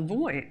a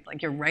void,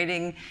 like you're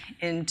writing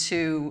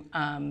into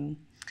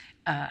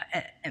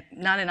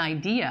not an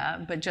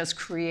idea, but just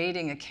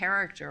creating a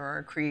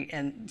character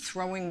and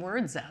throwing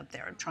words out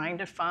there, trying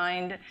to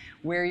find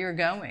where you're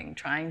going,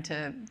 trying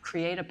to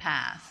create a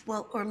path.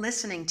 Well, or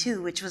listening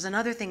too, which was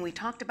another thing we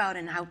talked about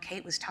and how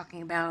Kate was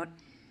talking about,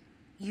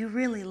 you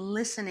really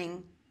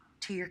listening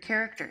to your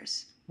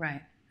characters.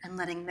 Right. And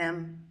letting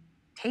them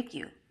take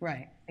you.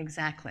 Right,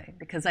 exactly.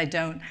 Because I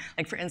don't,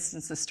 like for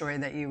instance, the story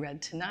that you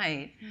read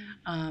tonight,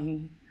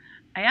 I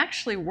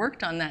actually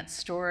worked on that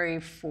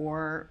story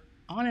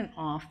on and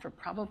off for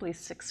probably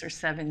 6 or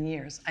 7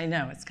 years. I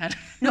know, it's kind of...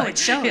 No, it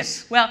shows.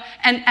 Yeah. Well,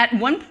 and at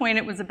one point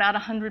it was about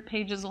 100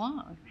 pages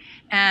long.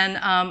 And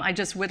I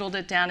just whittled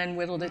it down and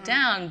whittled it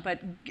down.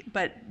 But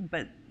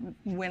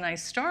when I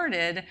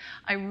started,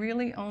 I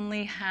really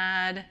only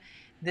had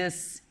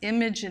this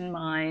image in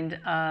mind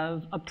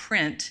of a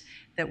print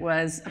that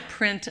was a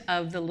print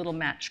of The Little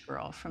Match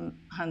Girl from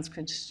Hans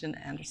Christian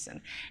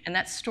Andersen. And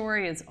that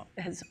story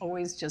has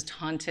always just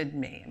haunted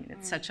me. I mean,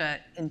 it's such an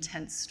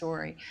intense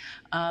story.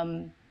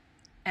 And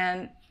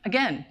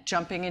again,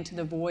 jumping into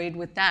the void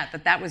with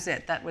that was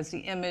it. That was the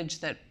image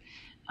that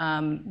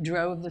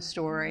drove the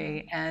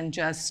story, and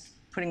just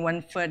putting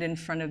one foot in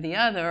front of the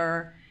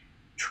other,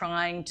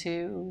 trying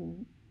to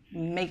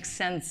make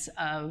sense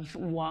of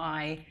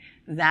why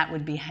that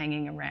would be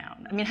hanging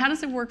around. I mean, how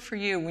does it work for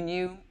you when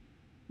you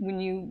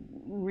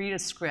read a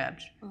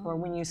script or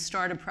when you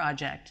start a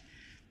project,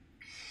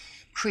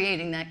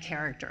 creating that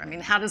character? I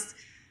mean,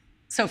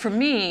 so for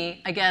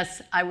me, I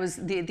guess I was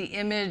the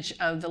image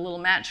of the little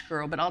match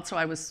girl, but also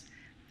I was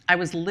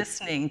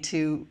listening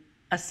to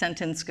a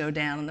sentence go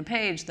down on the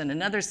page, then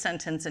another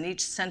sentence, and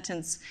each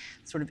sentence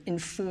sort of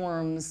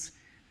informs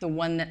the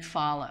one that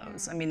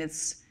follows. I mean,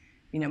 it's,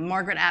 you know,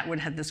 Margaret Atwood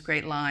had this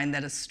great line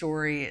that a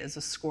story is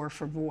a score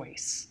for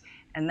voice.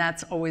 And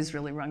that's always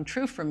really rung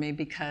true for me,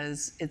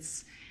 because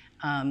it's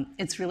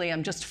really,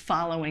 I'm just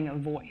following a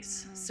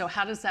voice. So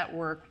how does that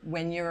work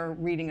when you're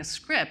reading a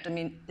script? I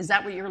mean, is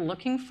that what you're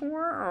looking for,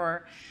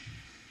 or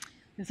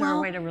is there a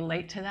way to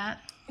relate to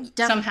that?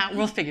 Somehow,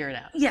 we'll figure it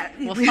out. Yeah.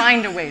 We'll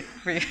find a way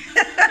for you.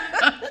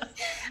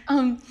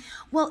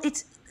 Well,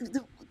 it's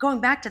going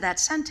back to that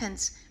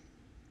sentence,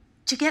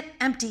 to get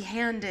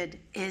empty-handed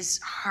is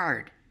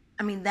hard.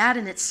 I mean, that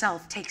in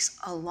itself takes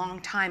a long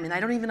time, and I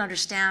don't even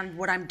understand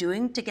what I'm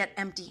doing to get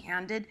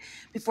empty-handed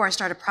before I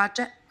start a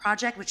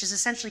project, which is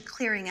essentially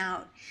clearing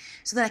out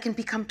so that I can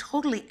become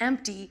totally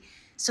empty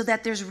so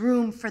that there's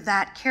room for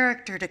that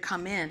character to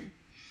come in.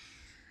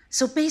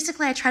 So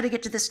basically, I try to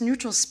get to this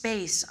neutral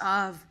space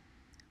of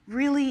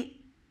really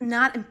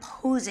not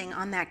imposing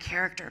on that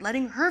character,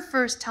 letting her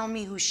first tell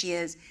me who she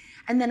is,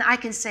 and then I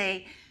can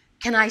say,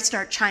 can I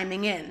start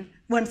chiming in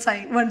once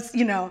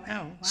you know, oh,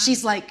 wow.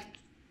 She's like,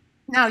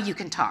 now you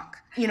can talk,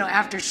 you know,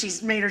 after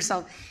she's made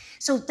herself.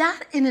 So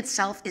that in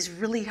itself is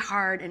really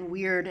hard and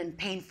weird and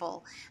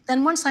painful.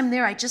 Then once I'm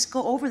there, I just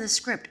go over the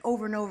script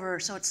over and over.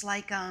 So it's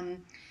like,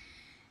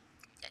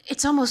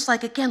 it's almost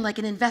like, again, like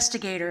an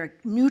investigator,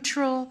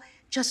 neutral,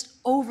 just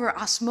over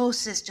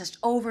osmosis, just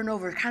over and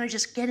over, kind of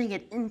just getting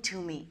it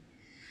into me.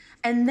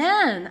 And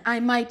then I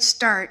might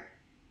start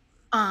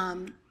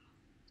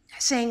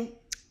saying,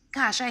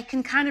 gosh, I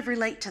can kind of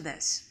relate to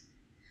this.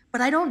 But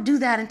I don't do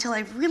that until I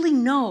really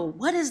know,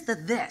 what is the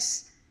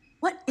this?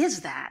 What is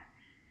that?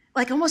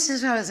 Like almost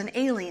as if I was an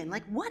alien,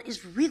 like what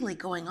is really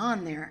going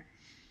on there?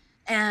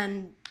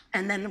 And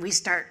then we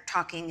start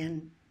talking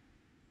and.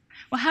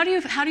 Well, how do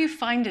you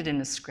find it in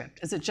a script?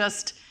 Is it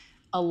just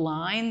a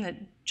line that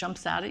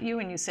jumps out at you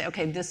and you say,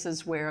 okay, this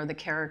is where the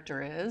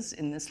character is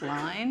in this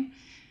line?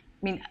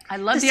 I mean, I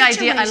love the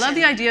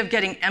idea of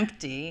getting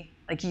empty,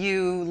 like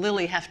you,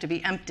 Lili, have to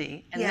be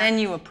empty, and then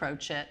you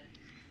approach it.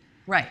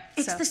 Right.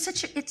 It's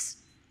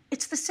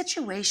the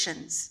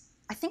situations.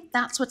 I think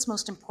that's what's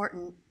most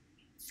important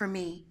for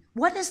me.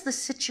 What is the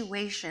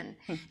situation?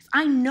 If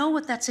I know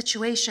what that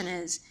situation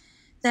is,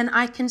 then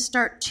I can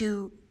start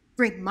to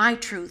bring my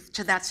truth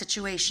to that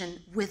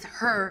situation with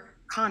her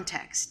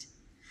context.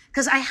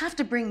 Because I have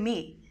to bring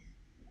me.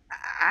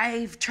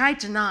 I've tried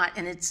to not,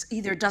 and it's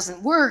either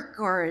doesn't work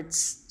or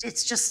it's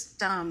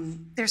just,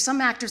 there's some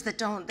actors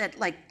that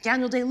like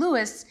Daniel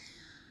Day-Lewis,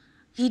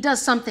 he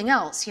does something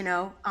else, you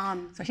know.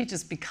 So he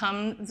just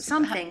becomes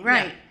something,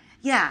 right?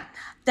 Yeah,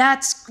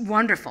 that's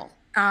wonderful.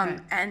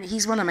 And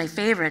he's one of my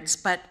favorites.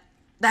 But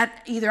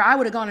that either I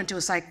would have gone into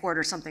a psych ward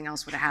or something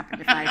else would have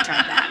happened if I had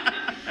tried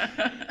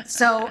that.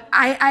 So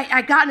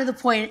I got to the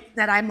point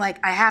that I'm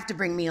like, I have to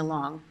bring me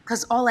along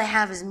because all I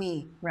have is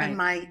me and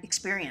my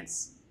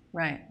experience.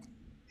 Right.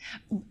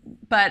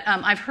 But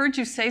I've heard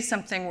you say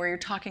something where you're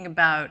talking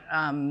about,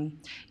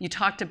 you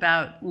talked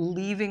about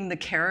leaving the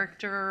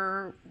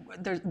character.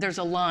 There's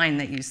a line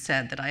that you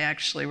said that I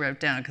actually wrote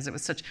down because it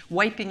was such,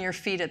 wiping your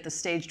feet at the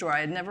stage door.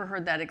 I had never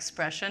heard that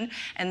expression.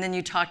 And then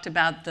you talked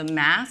about the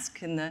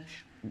mask and the,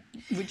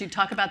 would you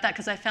talk about that?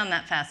 Because I found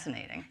that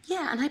fascinating.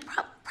 Yeah, and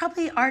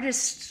probably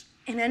artists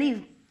in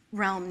any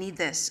realm need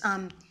this.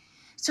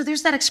 So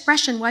there's that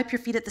expression, wipe your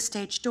feet at the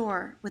stage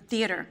door, with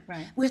theater.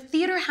 Right. Where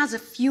theater has a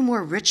few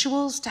more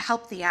rituals to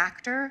help the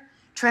actor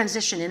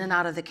transition in and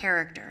out of the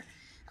character.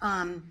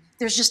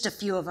 There's just a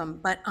few of them.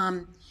 But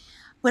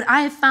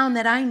I have found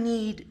that I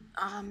need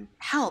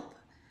help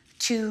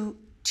to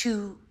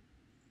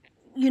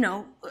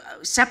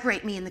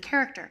separate me and the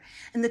character.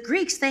 And the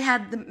Greeks, they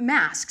had the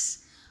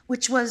masks,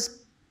 which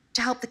was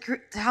to help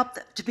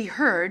to be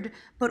heard,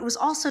 but it was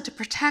also to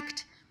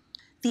protect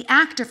the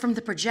actor from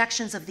the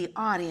projections of the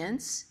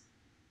audience.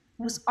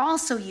 It was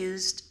also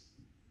used,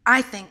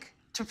 I think,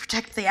 to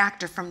protect the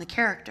actor from the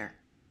character.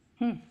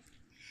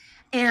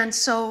 And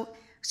so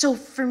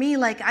for me,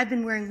 like, I've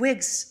been wearing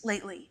wigs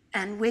lately,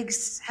 and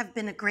wigs have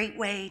been a great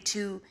way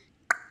to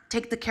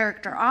take the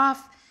character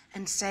off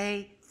and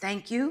say,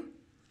 thank you,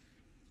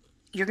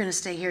 you're gonna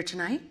stay here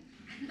tonight,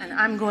 and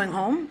I'm going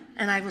home,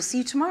 and I will see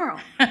you tomorrow.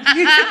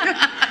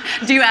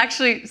 Do you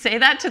actually say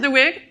that to the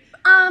wig?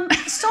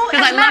 Because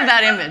I love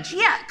that image.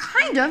 Yeah,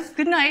 kind of.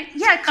 Good night.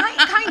 Yeah,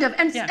 kind of.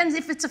 And and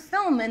if it's a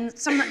film, and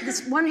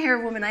this one hair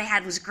woman I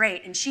had was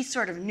great, and she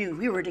sort of knew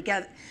we were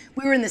together.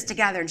 We were in this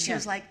together, and she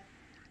was like,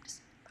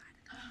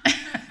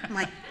 I'm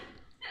like.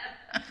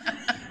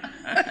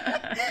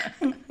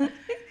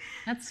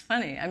 That's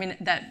funny. I mean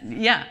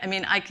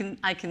I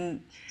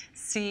can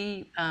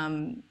see.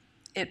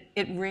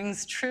 It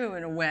rings true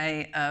in a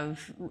way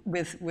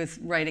with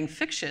writing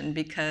fiction,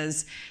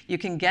 because you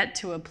can get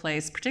to a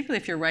place, particularly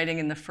if you're writing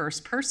in the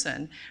first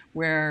person,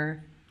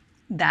 where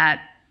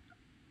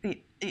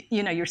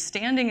you're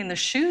standing in the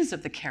shoes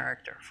of the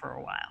character for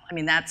a while. I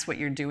mean, that's what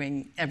you're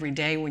doing every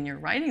day when you're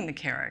writing the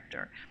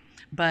character.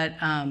 But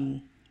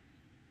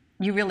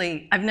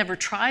I've never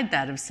tried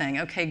that of saying,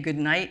 okay, good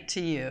night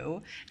to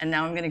you, and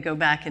now I'm going to go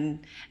back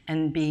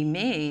and be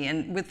me.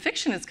 And with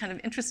fiction, it's kind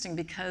of interesting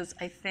because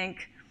I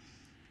think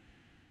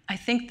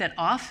that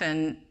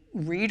often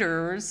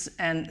readers,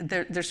 and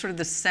there's sort of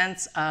the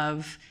sense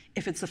of,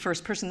 if it's the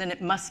first person, then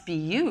it must be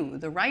you,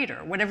 the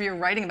writer. Whatever you're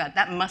writing about,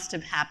 that must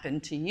have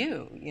happened to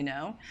you, you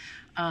know?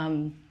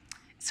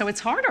 So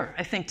it's harder,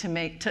 I think,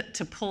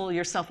 to pull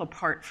yourself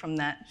apart from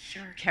that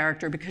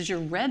character because you're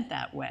read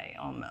that way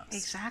almost.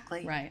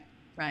 Exactly. Right,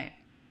 right.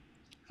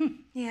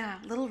 Yeah,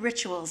 little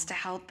rituals to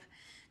help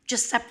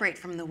just separate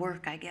from the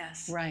work, I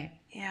guess. Right.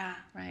 Yeah.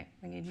 Right.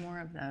 We need more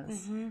of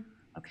those.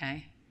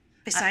 Okay.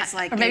 Besides,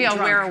 like, or maybe I'll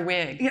drunk. wear a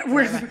wig. Yeah,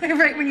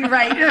 right when you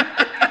write.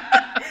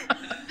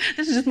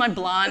 This is just my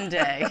blonde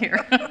day here.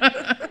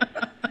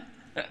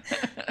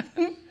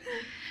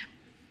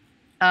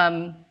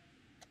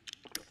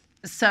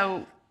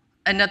 So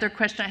another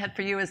question I had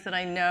for you is that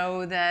I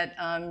know that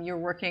you're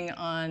working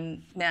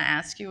on, may I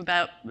ask you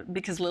about,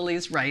 because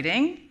Lili's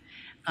writing,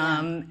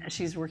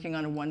 she's working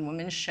on a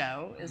one-woman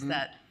show. Is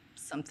that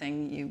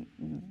something you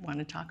want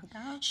to talk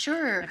about?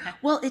 Sure. Okay.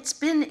 Well, it's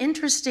been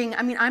interesting.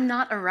 I mean, I'm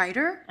not a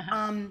writer,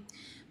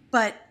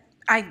 but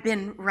I've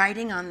been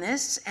writing on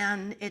this,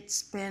 and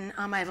it's been,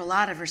 I have a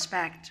lot of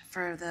respect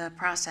for the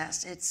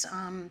process. It's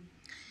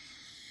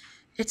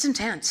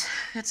intense.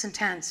 It's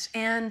intense.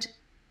 And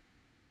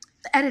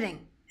the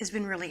editing has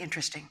been really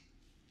interesting.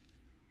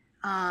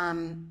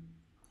 And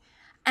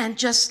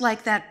just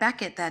like that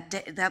Beckett,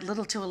 that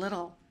Little to a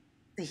Little,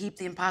 the heap,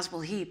 the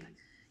impossible heap,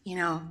 you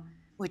know,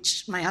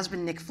 which my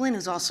husband Nick Flynn,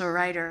 who's also a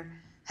writer,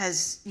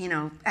 has, you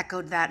know,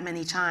 echoed that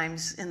many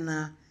times in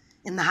the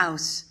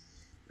house.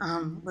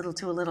 Little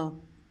to a Little.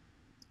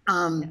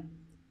 So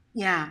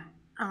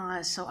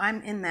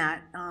I'm in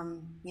that.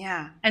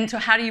 Yeah. And so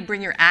how do you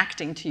bring your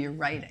acting to your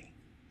writing?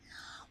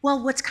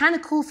 Well, what's kind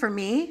of cool for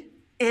me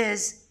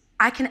is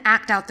I can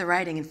act out the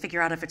writing and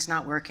figure out if it's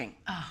not working.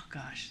 Oh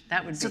gosh,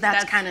 that would be. So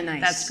that's kind of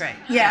nice. That's great.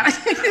 Yeah.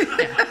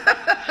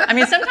 I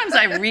mean, sometimes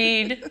I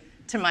read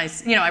to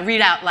I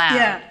read out loud.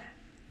 Yeah.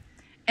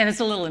 And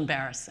it's a little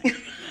embarrassing.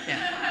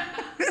 Yeah.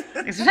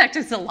 In fact,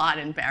 it's a lot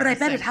embarrassing. But I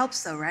bet it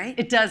helps, though, right?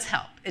 It does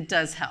help. It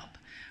does help.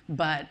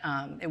 But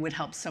it would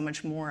help so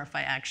much more if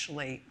I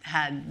actually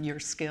had your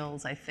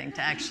skills, I think,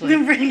 to actually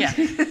be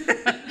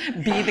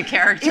the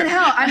character. It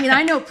helps. I mean,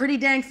 I know pretty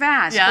dang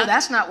fast. Yeah? Oh,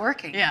 that's not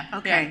working. Yeah.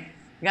 Okay. Yeah.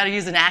 You got to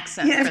use an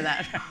accent for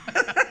that.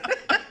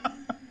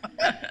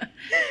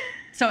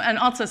 So, and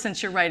also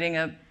since you're writing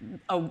a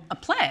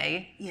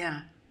play.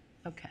 Yeah.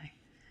 Okay.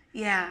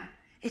 Yeah.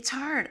 It's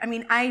hard. I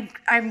mean,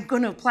 I'm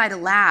going to apply to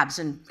labs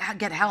and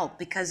get help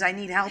because I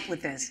need help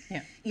with this.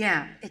 Yeah.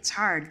 Yeah. It's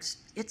hard.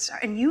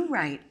 And you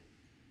write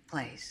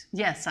plays.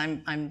 Yes,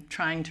 I'm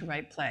trying to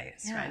write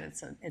plays. Yeah. Right.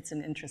 It's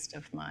an interest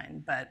of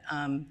mine, but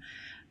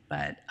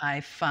I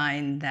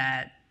find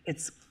that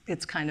it's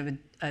kind of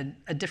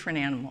a different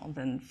animal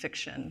than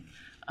fiction.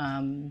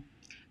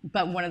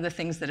 But one of the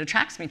things that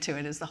attracts me to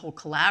it is the whole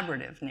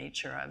collaborative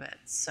nature of it.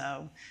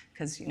 So,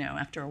 because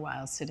after a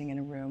while, sitting in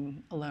a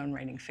room alone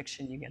writing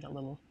fiction, you get a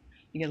little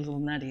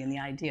nutty, and the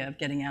idea of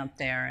getting out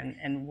there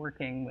and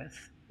working with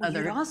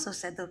other. You also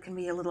said though, it can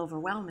be a little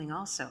overwhelming,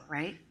 also,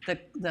 right?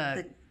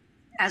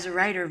 As a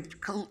writer,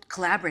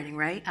 collaborating,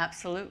 right?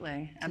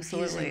 Absolutely.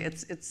 Confusing.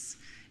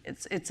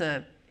 It's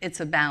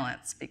a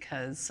balance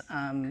because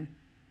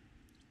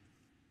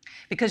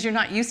you're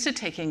not used to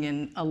taking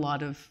in a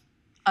lot of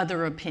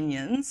other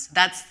opinions.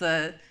 That's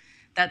the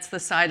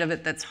side of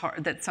it that's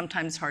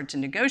sometimes hard to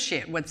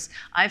negotiate. What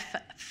I've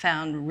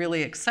found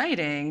really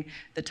exciting,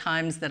 the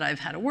times that I've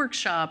had a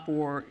workshop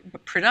or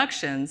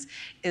productions,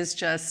 is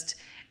just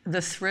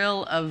the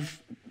thrill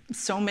of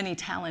so many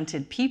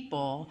talented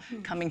people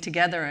coming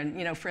together.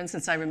 And for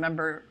instance, I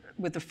remember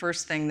with the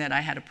first thing that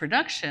I had a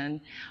production,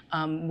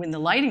 when the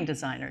lighting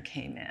designer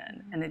came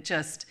in, and it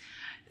just,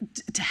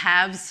 to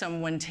have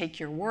someone take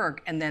your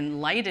work and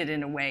then light it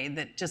in a way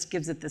that just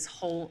gives it this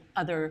whole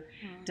other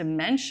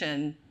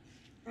dimension,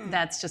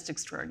 that's just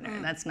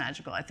extraordinary. That's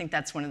magical. I think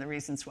that's one of the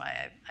reasons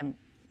why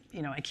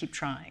I keep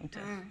trying to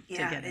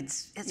get in.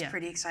 It's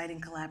pretty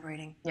exciting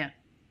collaborating. Yeah.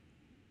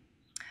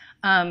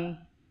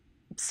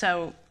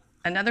 So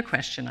another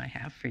question I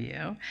have for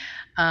you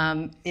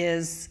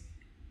is,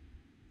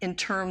 in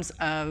terms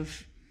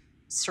of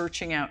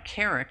searching out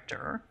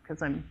character,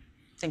 because I'm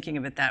thinking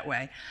of it that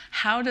way,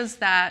 how does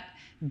that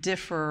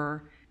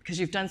differ? Because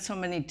you've done so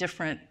many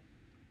different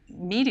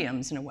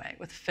mediums in a way,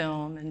 with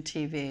film and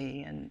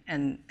TV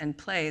and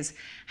plays.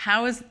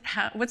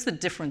 What's the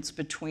difference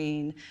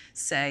between,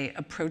 say,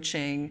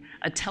 approaching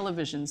a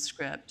television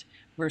script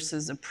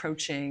versus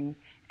approaching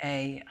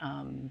a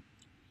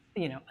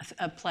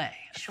play,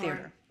 a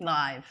theater,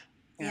 live?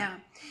 Yeah.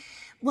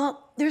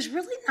 Well, there's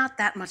really not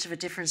that much of a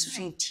difference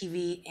between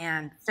TV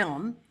and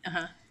film.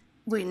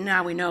 We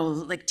know,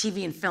 like,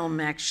 TV and film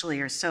actually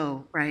are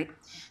so, right?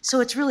 So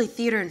it's really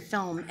theater and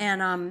film.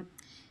 And,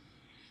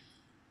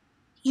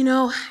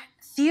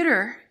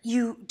 theater,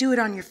 you do it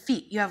on your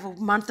feet. You have a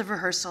month of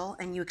rehearsal,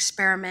 and you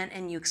experiment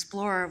and you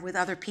explore with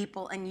other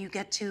people, and you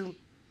get to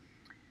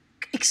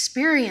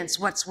experience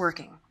what's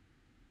working.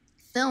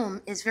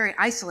 Film is very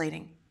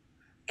isolating,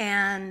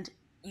 and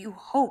you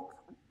hope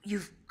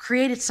you've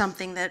created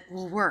something that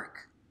will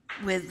work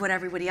with what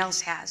everybody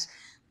else has.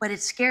 But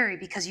it's scary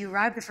because you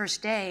arrive the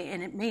first day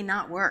and it may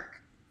not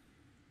work.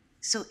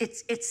 So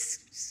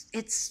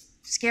it's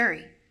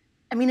scary.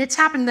 I mean, it's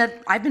happened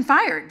that I've been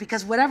fired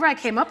because whatever I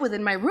came up with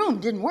in my room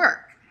didn't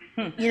work,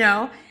 you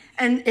know?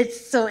 And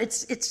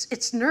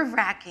it's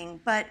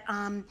nerve-wracking, but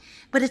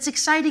it's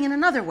exciting in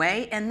another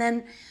way. And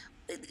then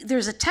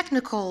there's a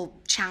technical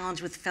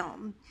challenge with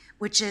film,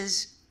 which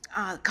is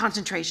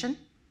concentration.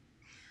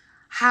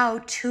 How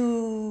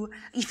to,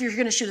 if you're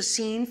going to shoot a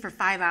scene for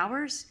 5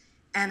 hours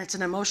and it's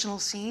an emotional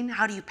scene,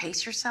 how do you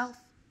pace yourself?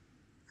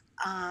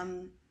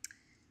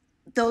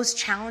 Those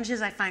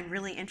challenges I find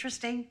really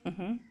interesting.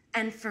 Mm-hmm.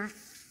 And for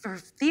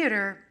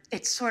theater,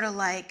 it's sort of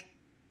like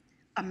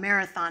a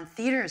marathon.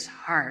 Theater is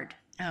hard.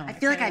 Oh, I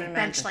feel like I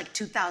bench like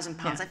 2,000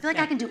 pounds. Yeah, I feel like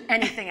I can do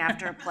anything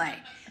after a play.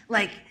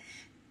 Like,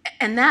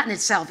 and that in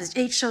itself is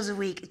 8 shows a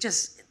week.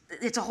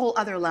 It's a whole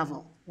other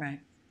level. Right.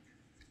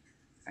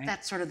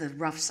 That's sort of the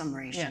rough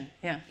summation.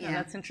 Yeah. No,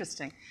 that's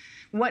interesting.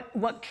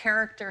 What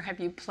character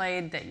have you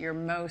played that you're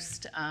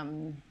most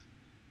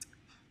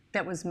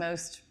that was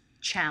most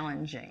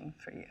challenging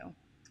for you?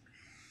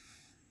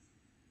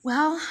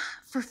 Well,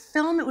 for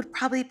film, it would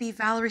probably be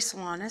Valerie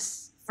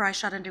Solanas for I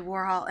Shot Andy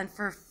Warhol, and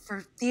for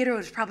theater, it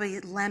was probably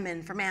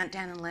Lemon from Aunt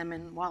Dan and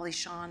Lemon, Wally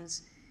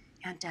Shawn's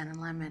Aunt Dan and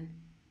Lemon.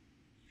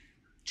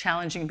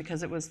 Challenging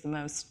because it was the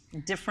most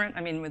different.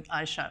 I mean, with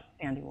I Shot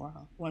Andy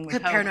Warhol, one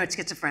with paranoid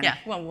schizophrenic. Yeah,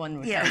 well, one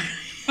with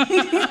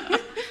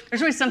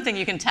There's always something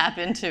you can tap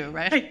into,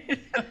 right?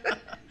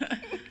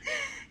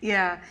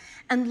 Yeah,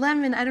 and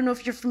Lemon. I don't know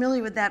if you're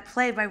familiar with that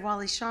play by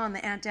Wally Shawn,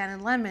 the Aunt Dan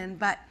and Lemon,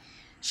 but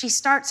she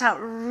starts out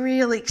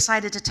really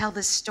excited to tell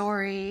this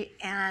story,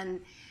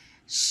 and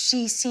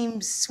she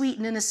seems sweet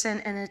and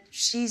innocent, and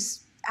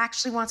she's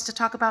actually wants to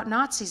talk about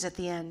Nazis at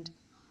the end,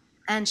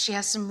 and she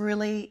has some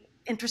really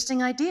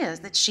interesting ideas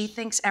that she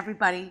thinks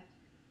everybody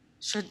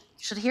should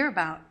hear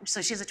about.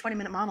 So she has a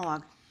 20-minute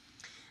monologue,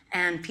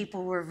 and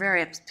people were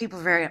very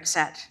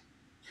upset,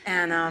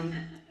 and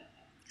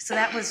so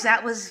that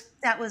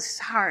was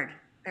hard,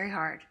 very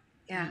hard,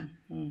 yeah.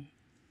 Mm-hmm.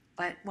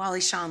 But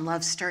Wally Shawn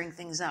loves stirring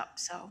things up,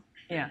 so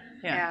yeah.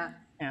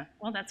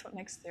 Well, that's what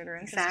makes theater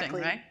interesting,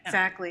 right? Yeah.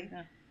 Exactly.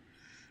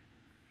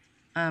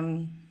 Yeah.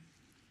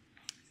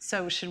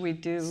 So should we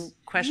do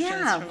questions?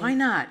 Yeah, why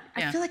not?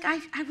 Yeah. I feel like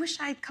I wish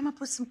I'd come up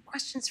with some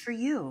questions for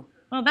you.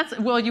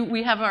 Well,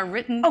 we have our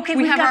written. Okay,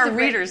 we have our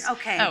readers.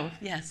 Okay. Oh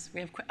yes,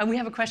 we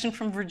have a question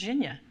from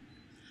Virginia.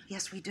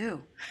 Yes, we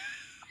do.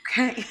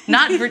 Okay.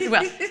 Not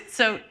well.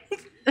 So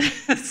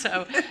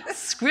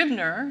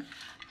Scribner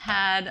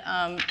had.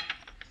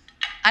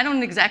 I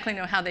don't exactly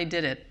know how they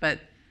did it, but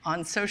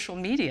on social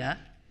media,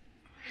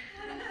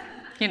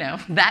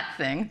 that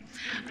thing.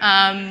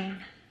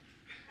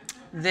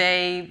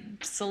 They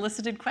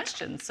solicited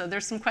questions. So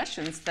there's some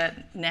questions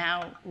that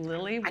now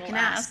Lili will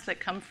ask that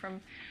come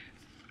from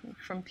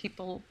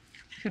people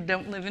who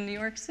don't live in New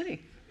York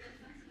City.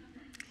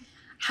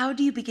 How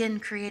do you begin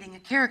creating a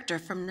character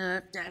from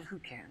the, who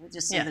cares? We'll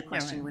just say the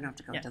question. Right. We don't have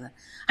to go to the,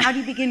 how do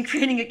you begin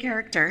creating a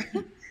character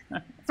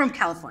from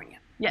California?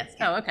 Yes.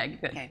 Oh, okay,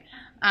 good. Okay.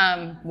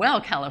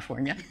 Well,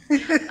 California.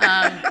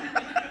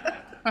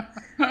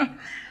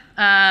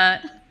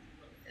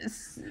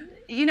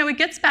 It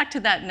gets back to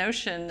that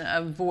notion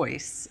of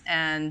voice,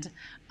 and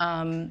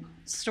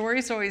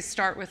stories always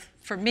start with,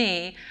 for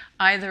me,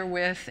 either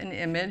with an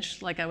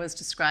image, like I was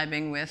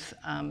describing with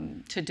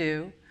To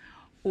Do,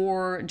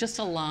 or just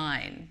a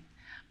line.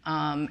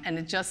 And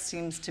it just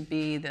seems to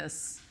be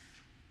this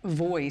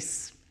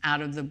voice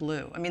out of the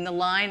blue. I mean, the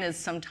line is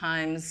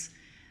sometimes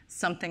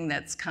something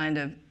that's kind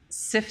of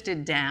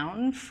sifted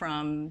down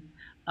from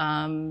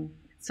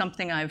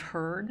something I've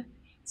heard,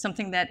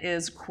 something that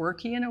is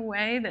quirky in a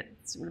way that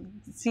sort of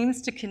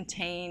seems to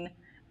contain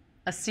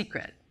a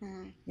secret,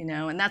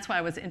 and that's why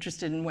I was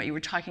interested in what you were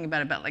talking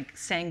about like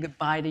saying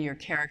goodbye to your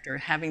character,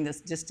 having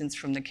this distance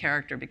from the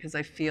character, because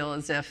I feel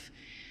as if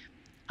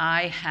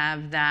I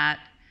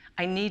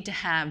need to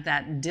have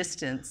that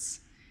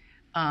distance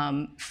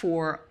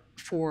for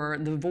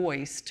the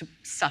voice to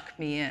suck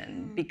me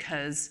in,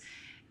 because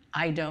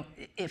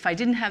if I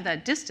didn't have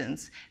that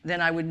distance,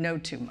 then I would know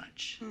too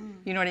much.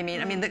 You know what I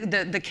mean? I mean,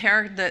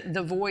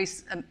 the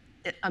voice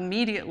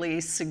immediately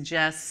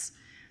suggests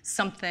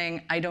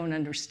something I don't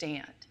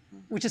understand,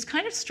 which is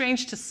kind of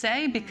strange to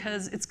say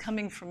because it's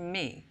coming from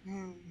me,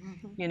 I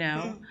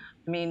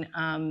mean,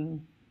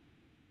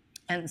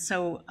 and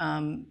so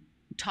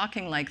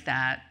talking like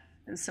that,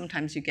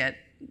 sometimes you get,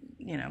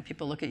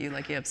 people look at you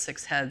like you have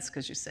 6 heads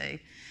because you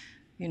say,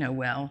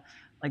 well,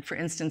 like for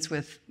instance,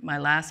 with my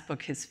last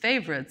book, His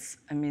Favorites,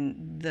 I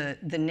mean,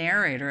 the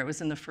narrator, it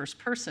was in the first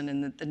person,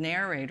 and the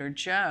narrator,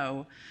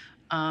 Joe,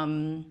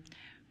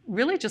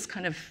 really just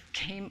kind of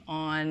came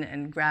on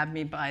and grabbed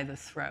me by the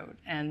throat.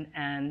 And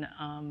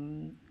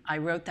I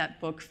wrote that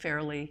book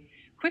fairly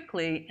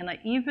quickly, and I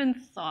even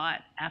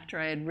thought, after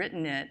I had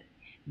written it,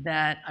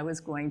 that I was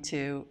going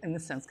to, and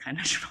this sounds kind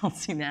of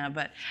schmaltzy now,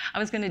 but I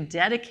was going to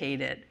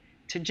dedicate it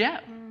to Joe.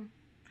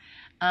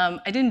 I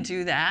didn't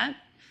do that.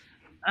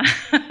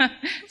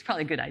 It's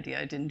probably a good idea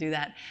I didn't do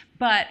that.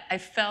 But I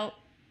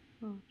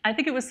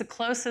think it was the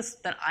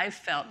closest that I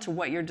felt to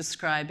what you're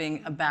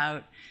describing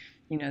about,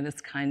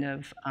 this kind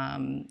of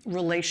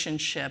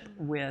relationship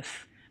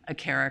with a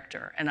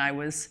character. And I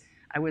was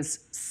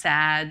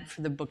sad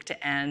for the book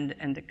to end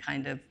and to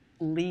kind of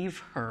leave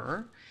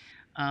her.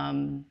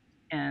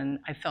 And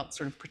I felt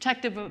sort of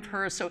protective of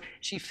her. So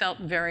she felt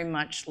very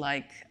much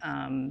like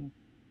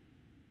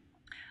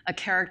a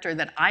character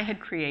that I had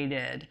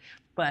created,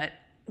 but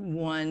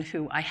one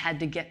who I had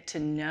to get to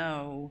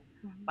know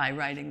by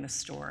writing the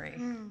story.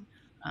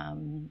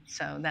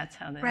 So that's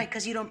how Right,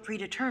 because you don't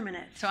predetermine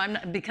it. So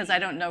because I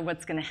don't know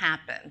what's going to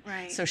happen.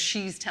 Right. So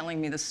she's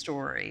telling me the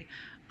story.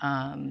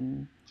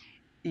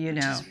 Which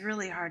is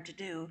really hard to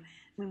do.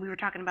 I mean, we were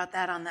talking about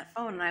that on that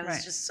phone, and I was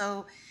Right. just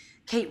so,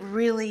 Kate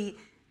really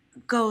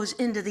goes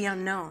into the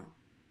unknown,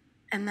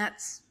 and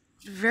that's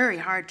very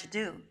hard to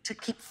do, to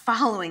keep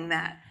following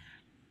that.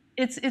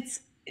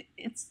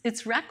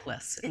 It's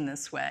reckless in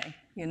this way,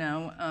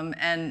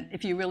 and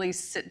if you really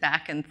sit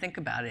back and think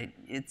about it,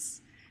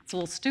 it's a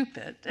little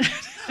stupid.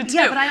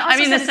 Yeah, but I also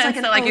mean, in the said it's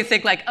sense like that, you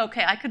think,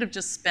 okay, I could have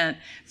just spent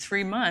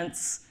 3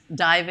 months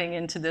diving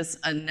into this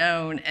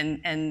unknown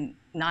and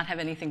not have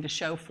anything to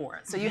show for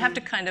it. So you have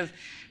to kind of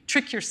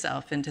trick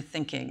yourself into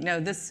thinking, no,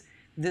 this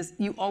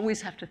you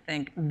always have to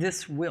think,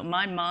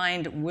 my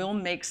mind will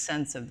make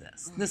sense of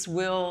this. This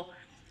will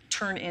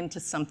turn into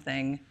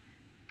something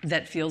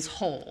that feels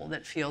whole,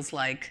 that feels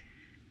like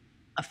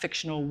a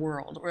fictional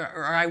world,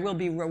 or I will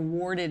be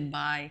rewarded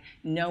by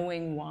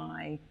knowing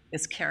why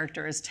this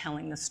character is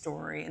telling the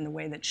story in the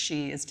way that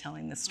she is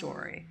telling the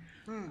story.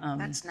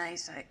 That's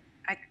nice.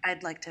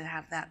 I'd like to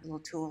have that little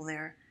tool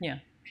there. Yeah.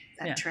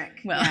 That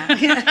trick. Well,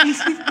 yeah.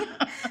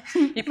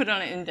 You put it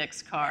on an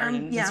index card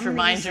and just I'm gonna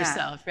remind use that.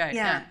 yourself, right?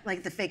 Yeah,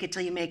 like the fake it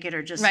till you make it,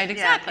 or just Right,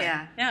 exactly.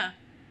 Yeah.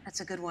 That's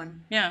a good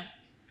one. Yeah.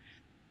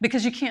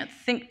 Because you can't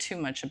think too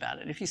much about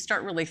it. If you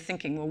start really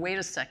thinking, well, wait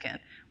a second,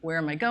 where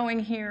am I going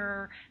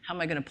here? How am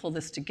I going to pull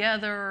this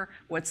together?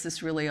 What's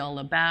this really all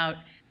about?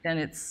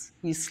 Then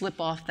you slip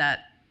off that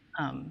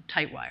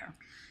tight wire.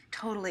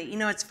 Totally.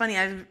 It's funny.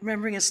 I'm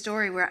remembering a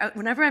story where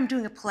whenever I'm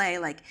doing a play,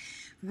 like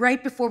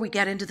right before we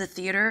get into the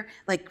theater,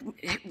 like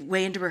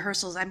way into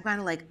rehearsals, I'm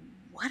kind of like,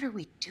 what are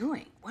we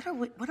doing? What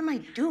am I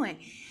doing?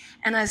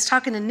 And I was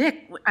talking to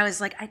Nick. I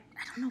was like, I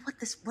don't know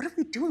what are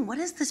we doing? What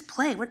is this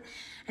play? And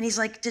he's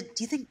like, do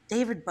you think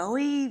David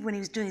Bowie, when he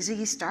was doing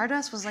Ziggy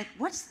Stardust, was like,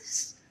 what's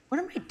this? What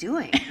am I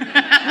doing? What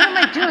am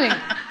I doing?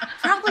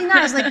 Probably not.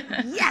 I was like,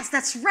 yes,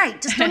 that's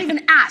right. Just don't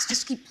even ask.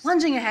 Just keep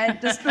plunging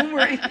ahead. Just don't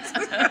worry.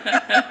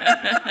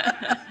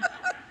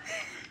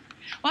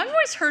 Well, I've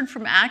always heard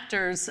from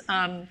actors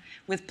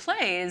with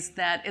plays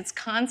that it's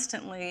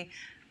constantly,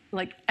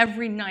 like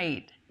every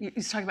night. You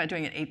talk about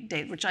doing it 8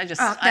 days, which it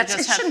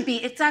shouldn't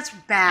be. That's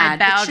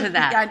bad. I bow to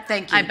that.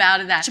 Thank you. I bow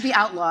to that. It should be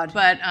outlawed.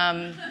 But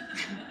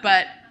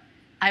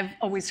I've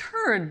always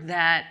heard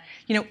that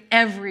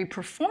every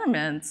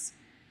performance,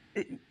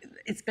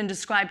 it's been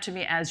described to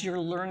me as you're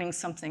learning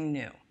something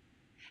new,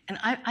 and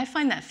I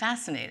find that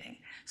fascinating.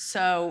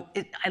 So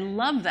I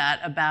love that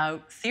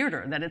about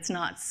theater, that it's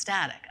not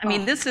static. I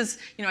mean, this is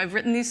I've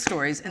written these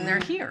stories and they're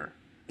here.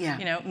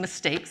 Yeah.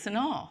 Mistakes and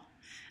all.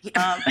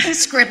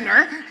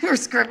 Scribner. You're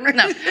Scribner.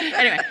 No.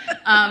 Anyway,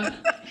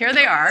 here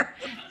they are,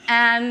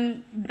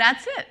 and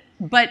that's it.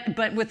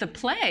 But with a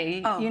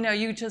play,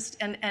 you just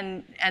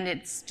and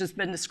it's just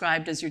been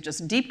described as you're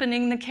just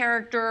deepening the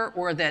character,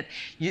 or that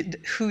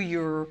who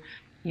you're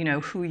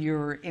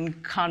in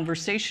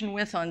conversation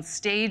with on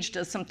stage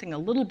does something a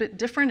little bit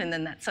different, and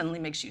then that suddenly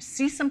makes you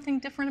see something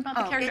different about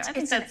the character.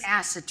 It's an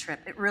acid trip.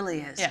 It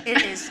really is. Yeah.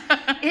 It is.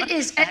 It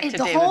is. The David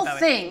whole Bowie.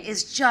 thing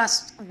is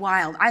just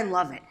wild. I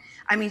love it.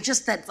 I mean,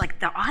 just that, like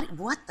the audience.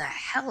 What the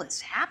hell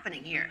is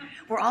happening here?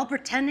 We're all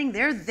pretending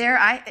they're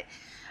there.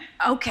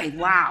 Okay,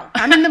 wow.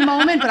 I'm in the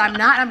moment, but I'm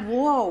not.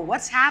 Whoa,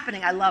 what's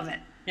happening? I love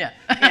it. Yeah.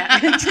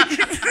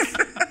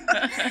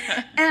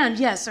 And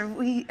yes,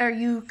 are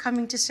you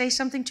coming to say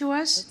something to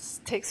us?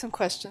 Let's take some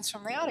questions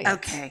from the audience.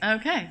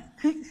 Okay.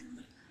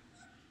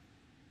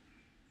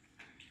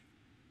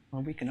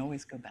 Well, we can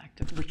always go back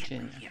to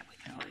Virginia. Yeah, we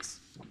can always.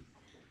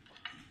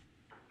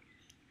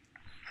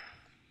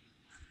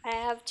 I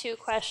have 2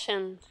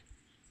 questions.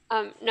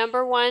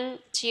 Number 1,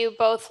 do you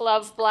both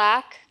love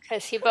black?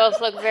 Because you both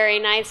look very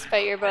nice,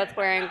 but you're both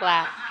wearing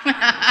black.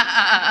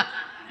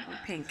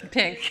 Pink.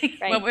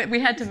 Right. Well, we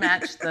had to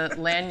match the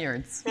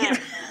lanyards. Yeah.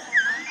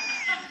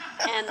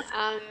 And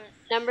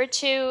number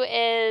 2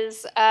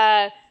 is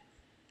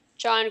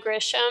John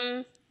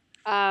Grisham.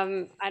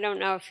 I don't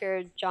know if you're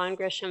a John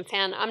Grisham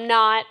fan. I'm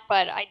not,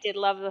 but I did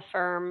love The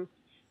Firm.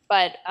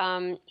 But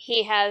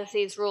he has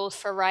these rules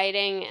for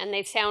writing, and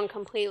they sound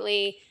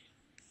completely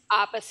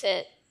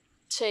opposite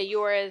to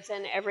yours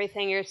and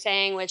everything you're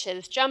saying, which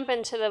is jump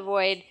into the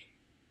void,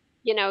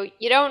 you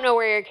don't know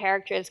where your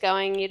character is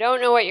going. You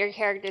don't know what your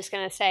character is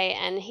going to say.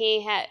 And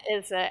he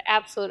is the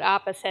absolute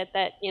opposite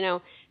that,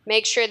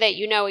 make sure that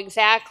you know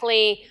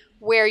exactly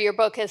where your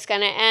book is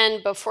going to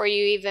end before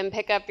you even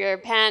pick up your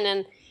pen.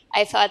 And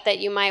I thought that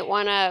you might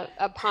want to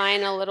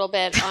opine a little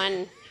bit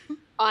on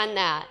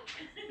that.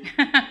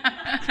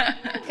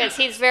 Because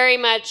he's very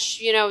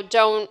much,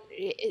 don't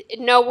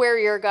know where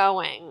you're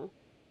going.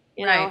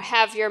 Right.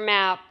 Have your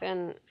map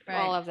and Right.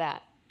 all of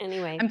that.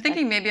 Anyway. I'm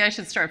thinking maybe I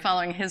should start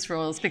following his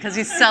rules because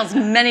he sells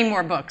many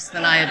more books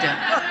than I do.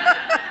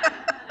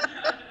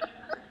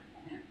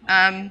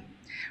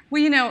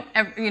 Well,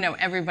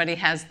 everybody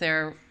has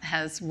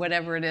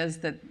whatever it is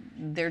that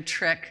their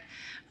trick.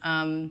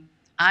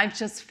 I've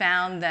just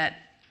found that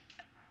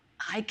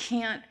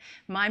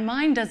my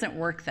mind doesn't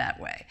work that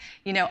way.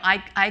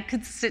 I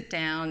could sit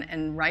down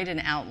and write an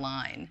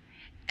outline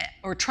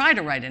or try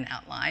to write an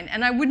outline,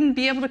 and I wouldn't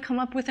be able to come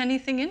up with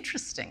anything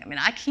interesting. I mean,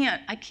 I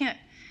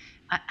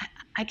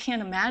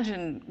can't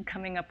imagine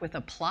coming up with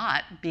a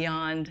plot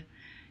beyond,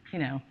 I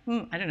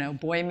don't know,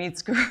 boy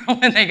meets girl,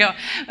 and they go,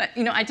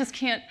 I just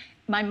can't.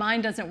 My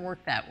mind doesn't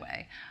work that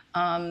way.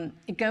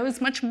 It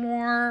goes much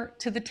more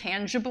to the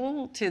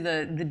tangible, to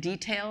the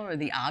detail or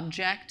the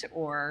object,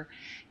 or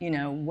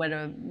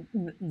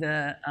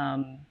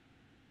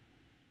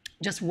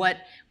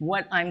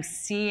what I'm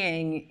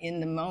seeing in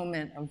the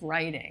moment of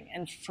writing,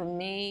 and for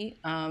me,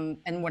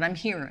 and what I'm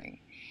hearing,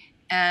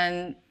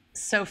 and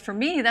so for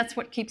me, that's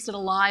what keeps it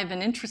alive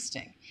and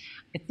interesting.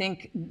 I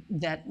think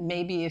that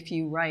maybe if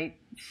you write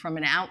from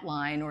an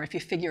outline, or if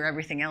you figure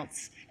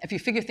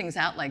things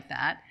out like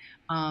that,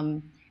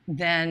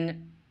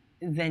 then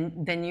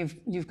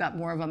you've got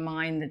more of a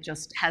mind that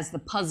just has the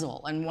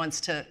puzzle and wants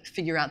to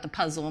figure out the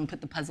puzzle and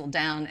put the puzzle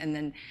down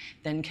and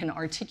then can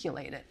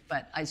articulate it.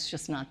 But it's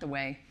just not the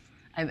way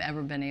I've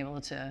ever been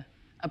able to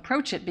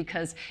approach it,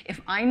 because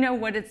if I know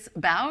what it's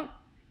about,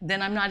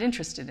 then I'm not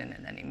interested in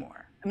it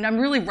anymore. I mean, I'm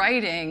really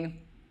writing.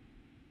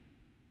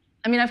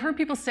 I mean, I've heard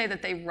people say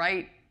that they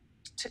write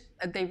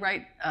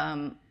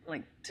a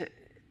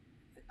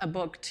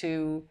book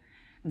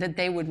that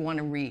they would want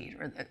to read,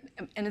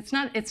 and it's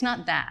not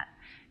that.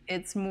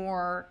 It's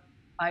more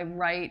I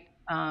write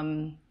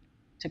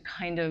to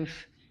kind of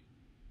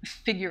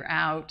figure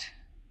out.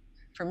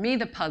 For me,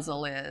 the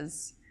puzzle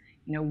is,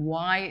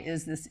 why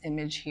is this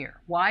image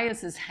here? Why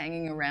is this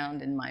hanging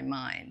around in my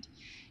mind?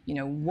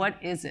 What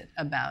is it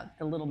about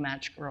the Little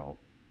Match Girl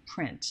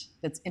print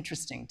that's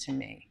interesting to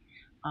me?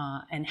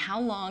 And how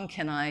long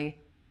can I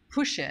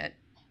push it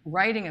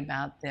writing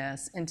about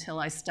this until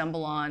I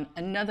stumble on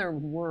another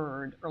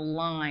word or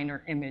line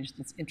or image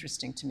that's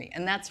interesting to me?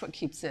 And that's what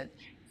keeps it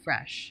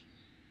fresh.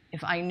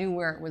 If I knew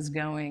where it was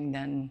going,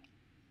 then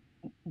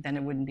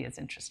it wouldn't be as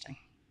interesting.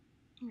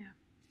 Yeah.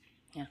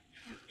 Yeah.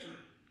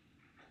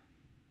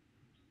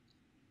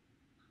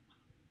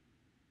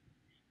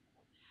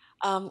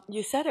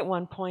 You said at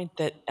one point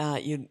that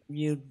you'd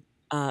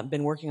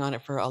been working on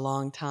it for a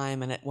long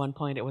time, and at one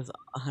point it was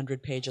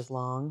 100 pages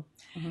long.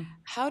 Mm-hmm.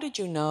 How did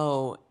you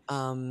know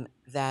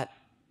that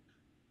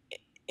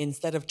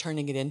instead of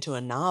turning it into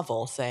a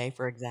novel, say,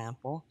 for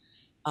example,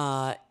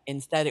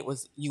 instead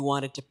you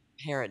wanted to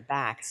pare it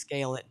back,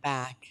 scale it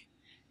back,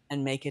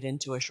 and make it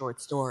into a short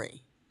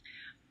story?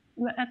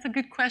 That's a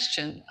good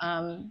question.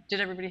 Did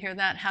everybody hear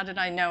that? How did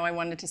I know I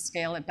wanted to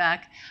scale it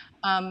back?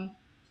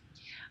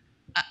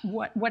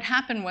 What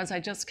happened was I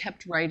just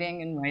kept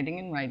writing and writing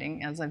and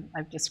writing, as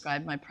I've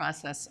described my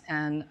process,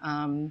 and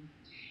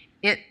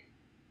it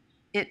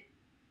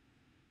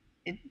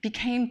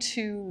became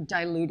too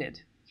diluted.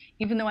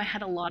 Even though I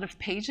had a lot of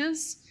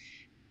pages,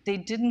 they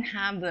didn't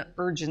have the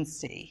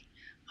urgency,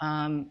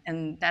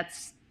 and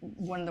that's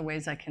one of the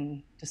ways I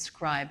can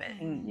describe it.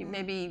 And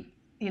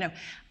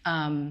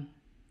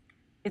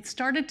it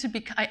started to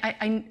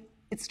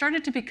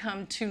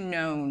become too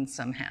known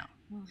somehow.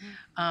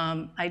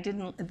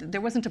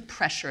 There wasn't a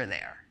pressure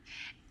there.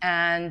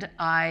 And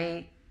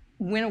I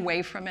went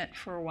away from it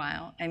for a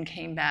while and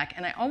came back.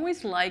 And I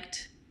always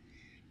liked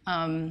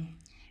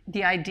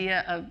the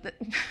idea of,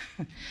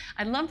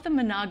 I love the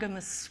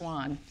monogamous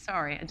swan.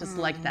 Sorry, I just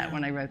liked that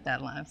when I wrote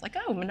that line. I was like,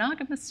 oh,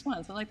 monogamous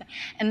swans, I like that.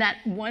 And that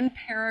one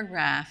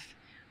paragraph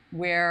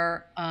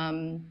where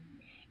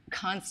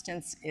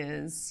Constance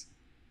is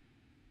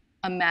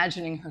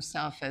imagining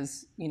herself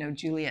as,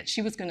 Juliet.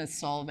 She was going to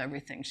solve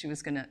everything. She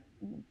was going to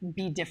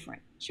be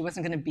different. She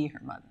wasn't going to be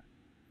her mother.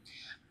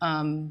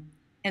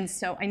 And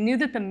so I knew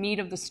that the meat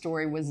of the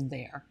story was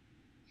there.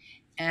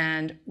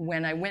 And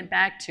when I went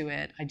back to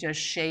it, I just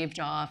shaved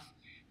off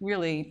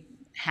really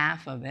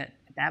half of it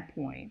at that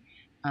point,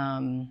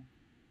 and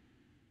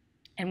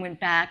went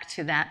back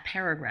to that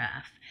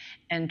paragraph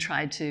and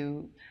tried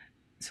to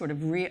sort of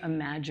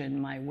reimagine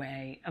my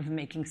way of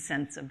making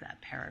sense of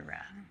that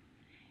paragraph.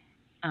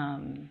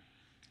 And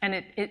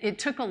it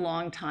took a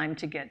long time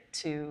to get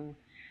to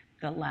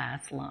the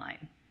last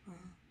line.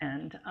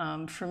 And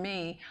for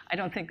me, I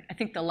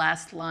think the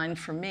last line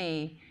for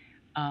me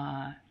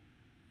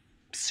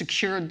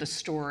secured the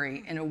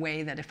story in a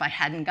way that if I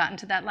hadn't gotten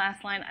to that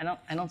last line,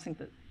 I don't think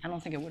that I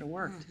don't think it would have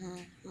worked.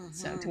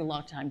 So it took a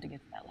long time to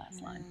get to that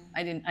last line.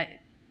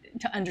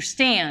 To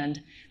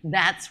understand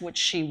that's why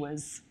she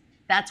was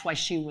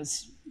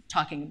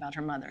talking about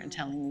her mother and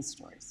telling these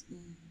stories.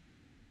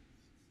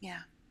 Yeah.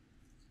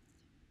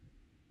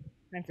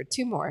 Time for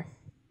two more.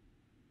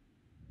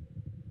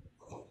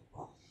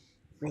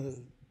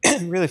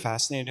 Really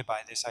fascinated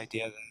by this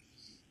idea that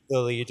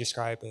Lili, you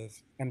describe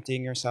of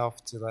emptying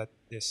yourself to let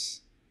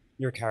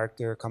your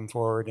character come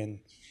forward, and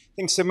I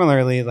think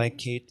similarly, like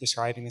Kate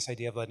describing this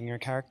idea of letting your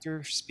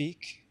character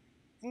speak,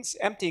 and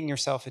emptying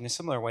yourself in a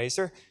similar way. Is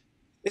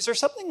there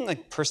something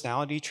like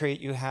personality trait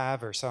you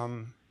have, or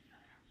some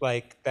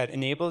like that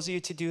enables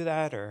you to do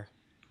that, or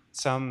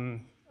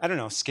some, I don't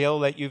know, skill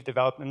that you've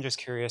developed? I'm just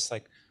curious,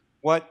 like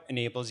what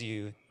enables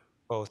you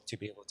both to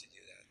be able to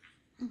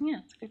do that? Yeah,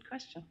 it's a good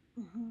question.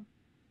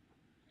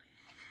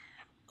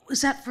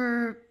 Was that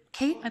for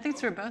Kate? I think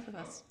it's for both of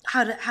us.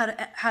 How to empty?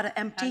 How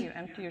do you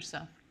empty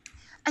yourself?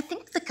 I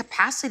think the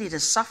capacity to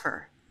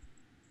suffer,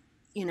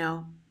 you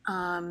know,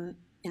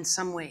 in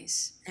some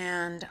ways,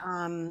 and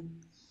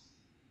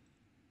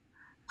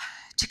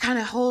to kind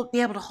of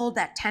be able to hold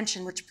that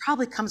tension, which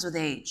probably comes with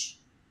age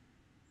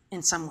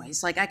in some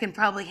ways. Like I can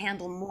probably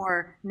handle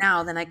more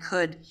now than I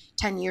could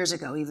 10 years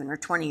ago even, or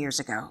 20 years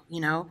ago, you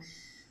know?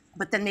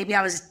 But then maybe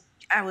I was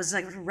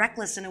like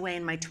reckless in a way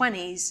in my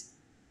 20s.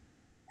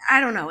 I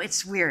don't know,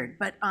 it's weird,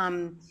 but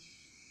I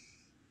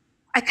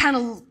kind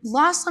of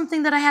lost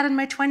something that I had in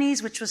my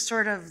 20s, which was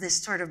sort of this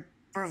sort of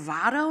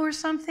bravado or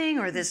something,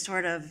 or this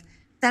sort of,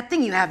 that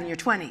thing you have in your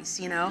 20s,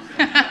 you know?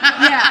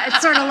 Yeah,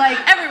 it's sort of like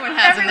everyone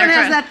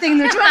has that thing in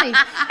their 20s.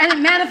 And it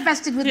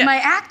manifested with my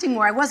acting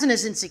more. I wasn't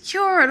as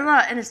insecure,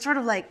 and it's sort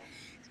of like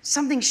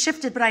something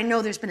shifted, but I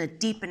know there's been a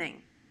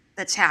deepening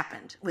that's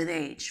happened with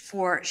age,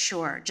 for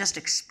sure, just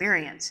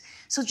experience.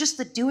 So just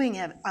the doing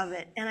of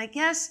it. And I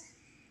guess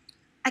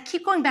I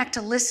keep going back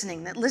to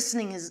listening, that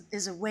listening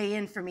is a way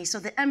in for me. So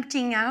the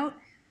emptying out,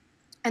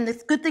 and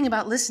the good thing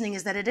about listening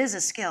is that it is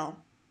a skill.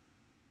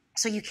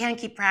 So you can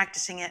keep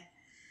practicing it.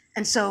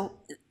 And so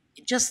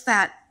just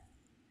that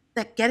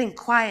getting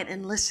quiet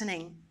and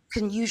listening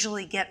can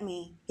usually get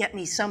me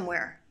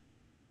somewhere.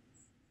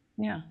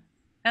 Yeah,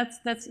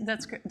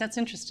 that's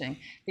interesting,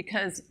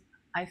 because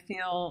I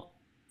feel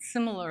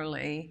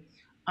similarly,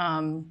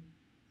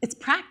 it's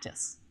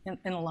practice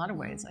in a lot of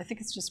ways. I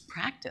think it's just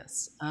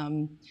practice,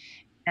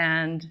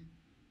 and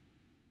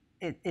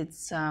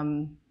it's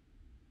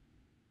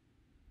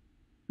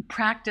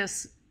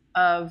practice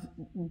of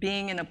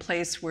being in a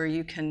place where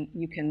you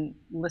can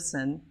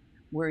listen,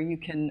 where you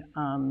can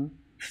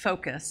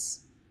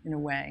focus in a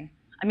way.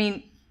 I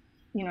mean,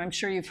 you know, I'm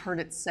sure you've heard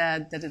it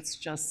said that it's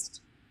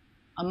just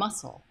a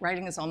muscle.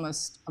 Writing is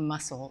almost a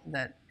muscle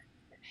that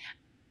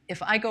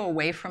if I go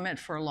away from it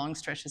for long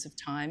stretches of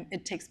time,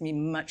 it takes me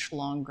much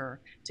longer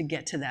to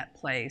get to that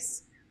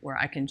place where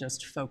I can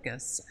just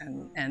focus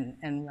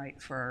and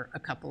write for a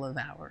couple of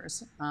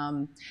hours.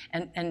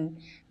 And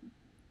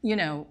you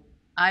know,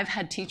 I've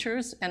had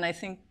teachers, and I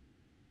think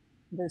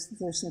there's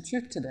some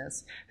truth to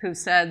this, who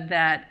said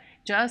that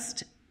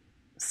just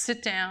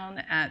sit down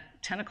at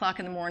 10 o'clock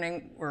in the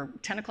morning or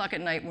 10 o'clock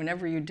at night,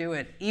 whenever you do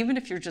it, even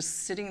if you're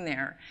just sitting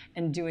there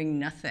and doing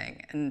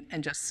nothing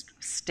and just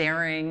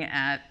staring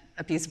at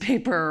a piece of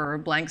paper or a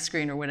blank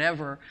screen or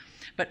whatever,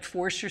 but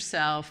force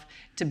yourself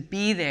to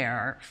be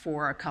there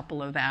for a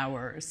couple of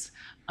hours.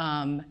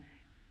 I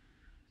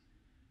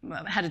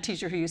had a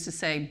teacher who used to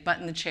say,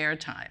 button the chair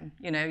time.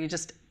 You know, you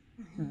just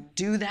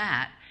do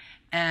that,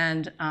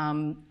 and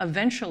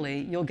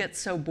eventually you'll get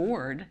so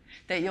bored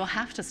that you'll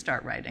have to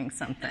start writing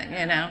something,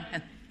 you know?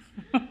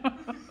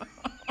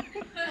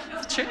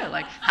 It's true,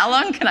 like, how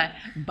long can I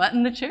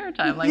button the chair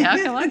time? Like,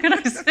 how long can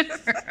I sit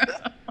here?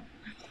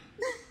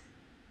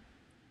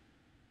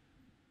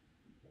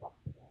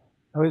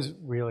 I was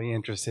really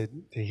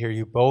interested to hear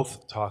you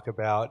both talk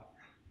about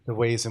the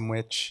ways in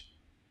which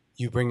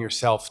you bring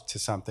yourself to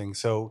something.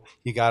 So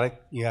you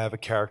have a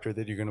character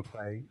that you're going to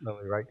play,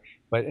 Lili, right?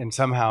 And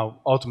somehow,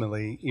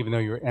 ultimately, even though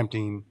you're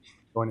emptying,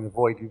 going in the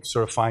void, you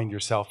sort of find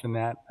yourself in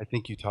that. I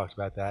think you talked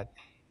about that.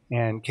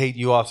 And Kate,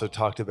 you also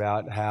talked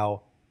about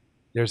how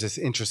there's this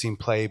interesting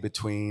play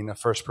between a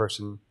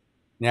first-person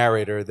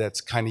narrator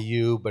that's kind of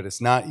you, but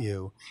it's not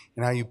you,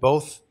 and how you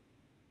both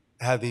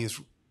have these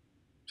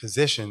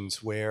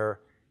positions where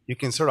you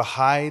can sort of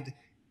hide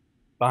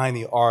behind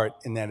the art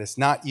in that it's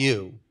not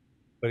you,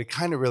 but it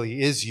kind of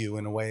really is you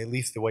in a way, at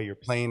least the way you're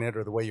playing it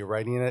or the way you're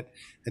writing it.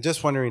 And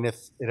just wondering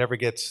if it ever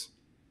gets,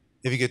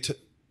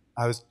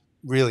 I was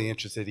really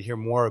interested to hear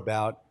more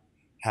about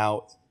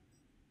how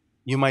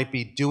you might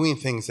be doing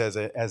things as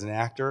an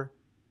actor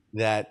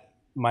that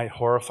might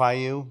horrify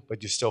you,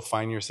 but you still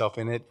find yourself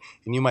in it.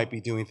 And you might be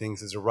doing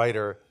things as a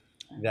writer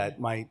that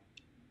might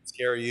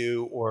scare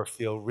you or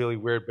feel really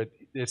weird, but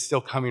it's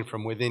still coming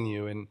from within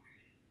you, and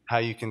how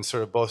you can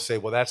sort of both say,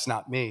 well, that's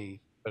not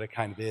me, but it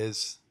kind of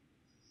is.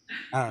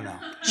 I don't know.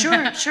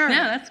 Sure.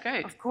 Yeah, that's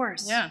great. Of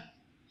course. Yeah.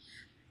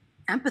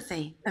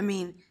 Empathy. I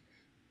mean,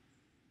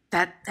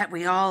 that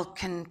we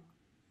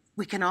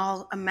can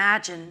all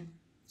imagine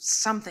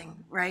something,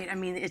 right? I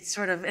mean, it's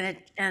sort of,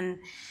 and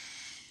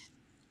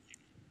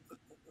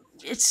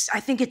it's, I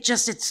think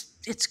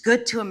it's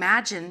good to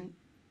imagine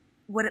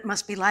what it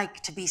must be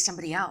like to be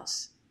somebody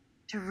else,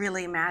 to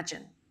really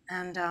imagine.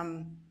 And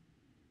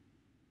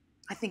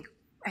I think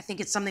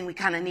it's something we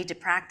kind of need to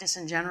practice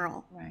in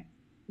general, Right.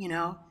 you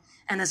know?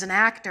 And as an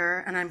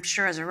actor, and I'm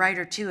sure as a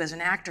writer too, as an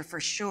actor for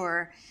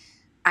sure,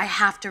 I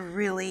have to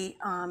really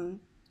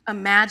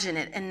imagine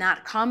it and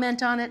not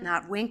comment on it,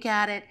 not wink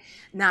at it,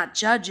 not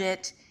judge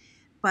it,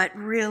 but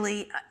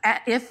really,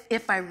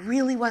 if I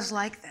really was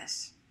like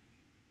this.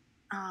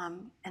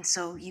 And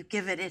so you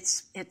give it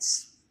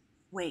its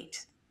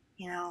weight,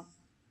 you know?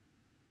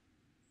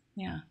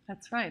 Yeah,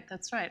 that's right.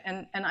 That's right.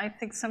 And I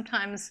think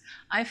sometimes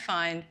I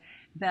find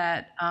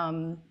that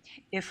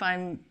if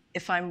I'm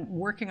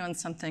working on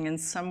something and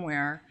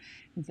somewhere,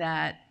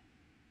 that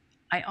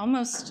I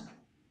almost,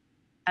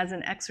 as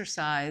an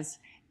exercise,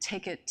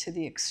 take it to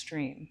the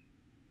extreme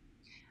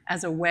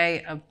as a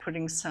way of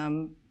putting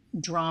some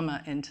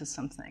drama into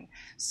something.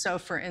 So,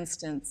 for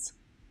instance,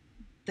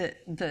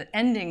 the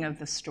ending of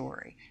the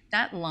story,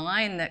 that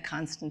line that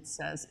Constance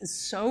says is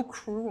so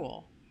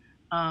cruel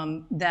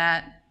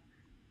that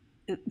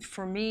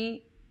for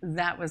me,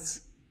 that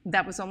was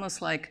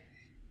almost like,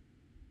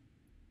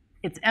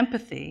 it's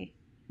empathy,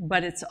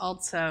 but it's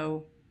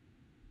also,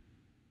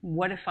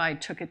 what if I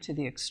took it to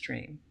the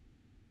extreme?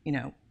 You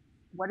know,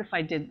 what if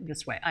I did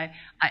this way?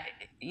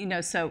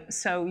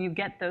 So you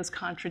get those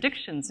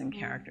contradictions in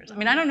characters. I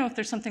mean, I don't know if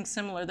there's something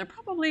similar. There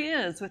probably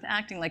is with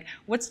acting. Like,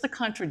 what's the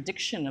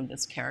contradiction of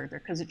this character?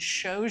 Because it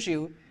shows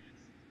you,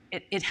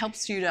 it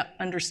helps you to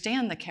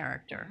understand the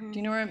character. Do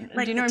you know where I'm?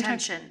 Like do you know the what I'm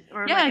tension.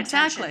 Or yeah, like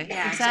exactly. Tension.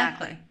 Yeah,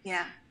 exactly.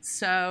 Yeah.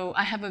 So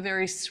I have a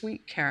very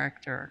sweet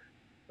character,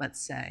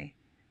 let's say.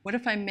 What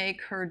if I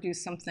make her do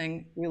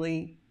something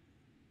really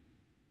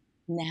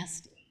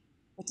nasty?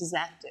 What does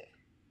that do?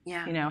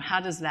 Yeah. You know,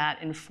 how does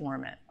that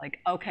inform it? Like,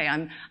 okay,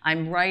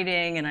 I'm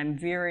writing and I'm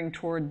veering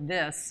toward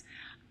this.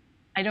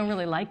 I don't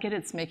really like it.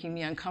 It's making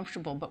me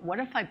uncomfortable. But what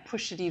if I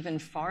push it even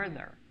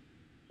farther?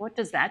 What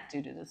does that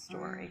do to the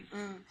story?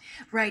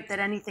 Right, that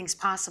anything's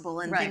possible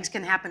and Right. things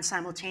can happen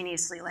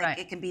simultaneously. Like Right.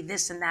 it can be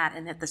this and that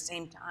and at the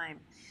same time.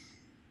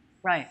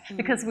 Right.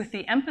 Because with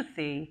the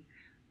empathy,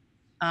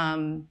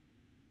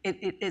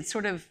 it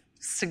sort of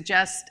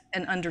suggests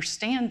an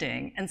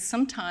understanding. And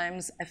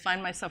sometimes I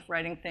find myself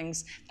writing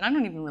things that I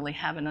don't even really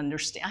have an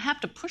understand. I have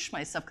to push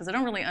myself because I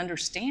don't really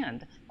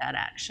understand that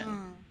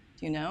action.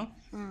 Do you know?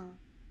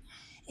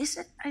 Is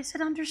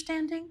it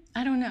understanding?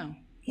 I don't know.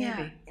 Yeah.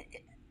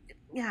 Maybe.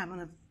 Yeah, I'm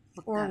gonna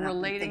look Or that up and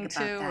relating think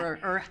to,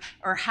 about that.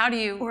 or how do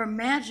you? Or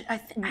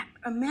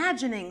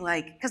imagining,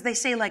 like, because they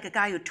say like a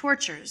guy who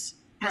tortures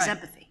has Right.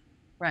 empathy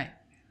Right.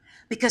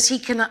 because he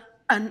can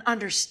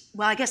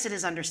well, I guess it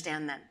is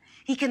understand then.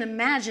 He can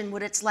imagine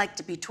what it's like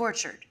to be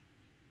tortured.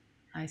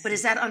 I see. But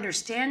is that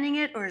understanding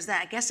it, or is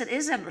that? I guess it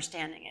is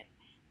understanding it.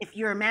 If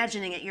you're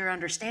imagining it, you're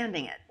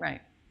understanding it.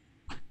 Right.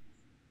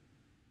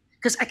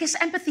 Because I guess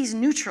empathy is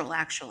neutral.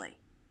 Actually,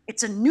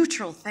 it's a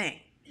neutral thing.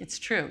 It's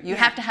true. You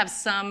Yeah. have to have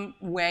some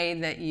way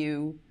that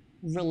you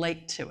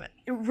relate to it,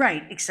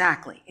 Right.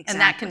 Exactly. and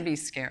that can be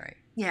scary.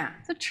 Yeah.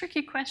 It's a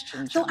tricky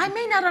question. So I John.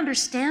 may not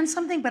understand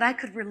something, but I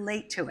could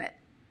relate to it.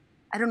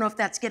 I don't know if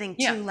that's getting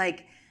too Yeah.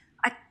 like,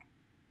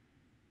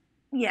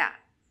 Yeah.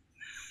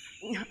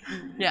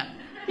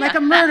 like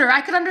a murder.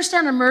 I could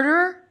understand a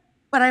murderer,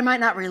 but I might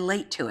not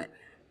relate to it.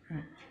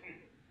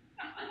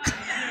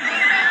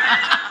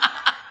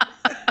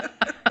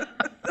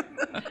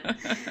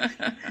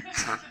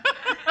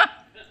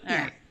 All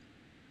right.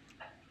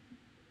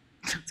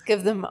 Let's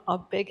give them a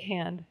big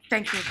hand.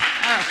 Thank you.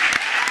 Oh.